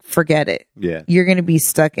 like, forget it. Yeah. You're going to be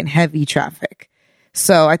stuck in heavy traffic.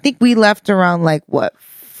 So I think we left around like, what,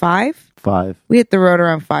 5? 5. We hit the road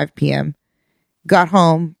around 5 p.m. Got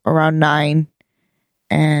home around 9.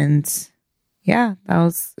 And yeah,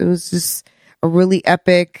 it was just a really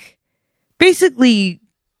epic, basically,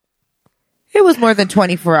 it was more than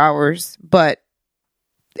 24 hours, but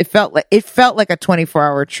it felt like a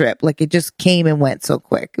 24-hour trip. Like, it just came and went so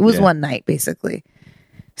quick. It was one night, basically.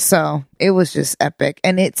 So it was just epic.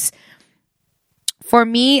 And it's, for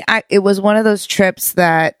me, it was one of those trips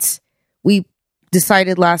that we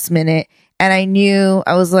decided last minute. And I knew,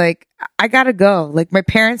 I was like, I gotta go. Like, my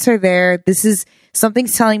parents are there.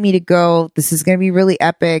 Something's telling me to go. This is going to be really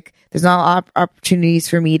epic. There's not opportunities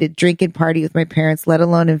for me to drink and party with my parents, let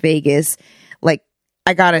alone in Vegas. Like,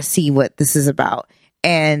 I gotta see what this is about.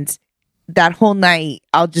 And that whole night,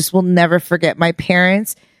 will never forget my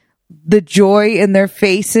parents, the joy in their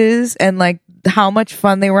faces and like how much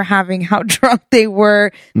fun they were having, how drunk they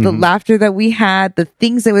were, the laughter that we had, the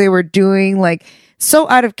things that they were doing, like, so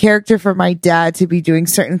out of character for my dad to be doing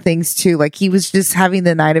certain things too. Like, he was just having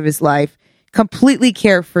the night of his life, completely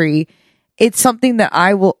carefree. It's something that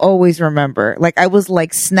I will always remember. Like I was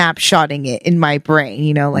like snapshotting it in my brain,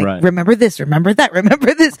 you know, like Right. remember this, remember that,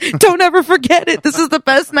 remember this. Don't ever forget it. This is the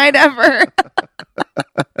best night ever.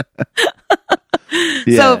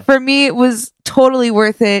 Yeah. So for me, it was totally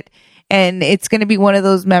worth it. And it's going to be one of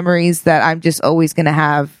those memories that I'm just always going to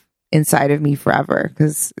have inside of me forever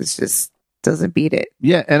because it's just doesn't beat it.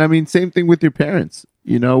 Yeah, and I mean, same thing with your parents,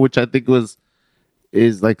 you know, which I think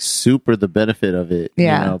is like super the benefit of it,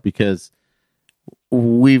 Yeah. you know, because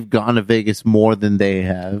we've gone to Vegas more than they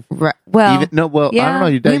have. Right. Well, I don't know. yeah,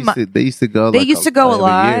 Your dad they used to go. they like used to go a every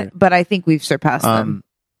lot, year. but I think we've surpassed them.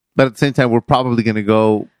 But at the same time, we're probably going to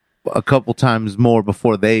go a couple times more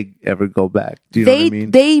before they ever go back. Do you know what I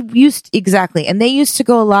mean? They used exactly, and they used to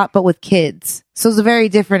go a lot, but with kids, so it's a very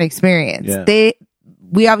different experience. Yeah.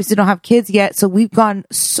 We obviously don't have kids yet, so we've gone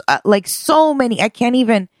so many. I can't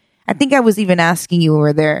even. I think I was even asking you when we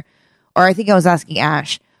were there, or I think I was asking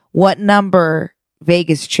Ash, what number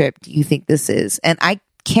Vegas trip do you think this is? And I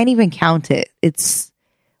can't even count it. It's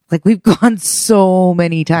like we've gone so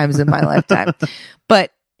many times in my lifetime.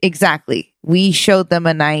 But exactly, we showed them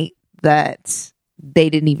a night that they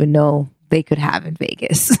didn't even know they could have in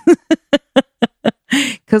Vegas.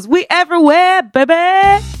 Because we everywhere,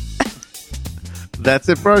 baby. That's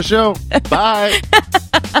it for our show. Bye.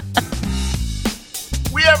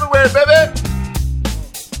 We everywhere, baby.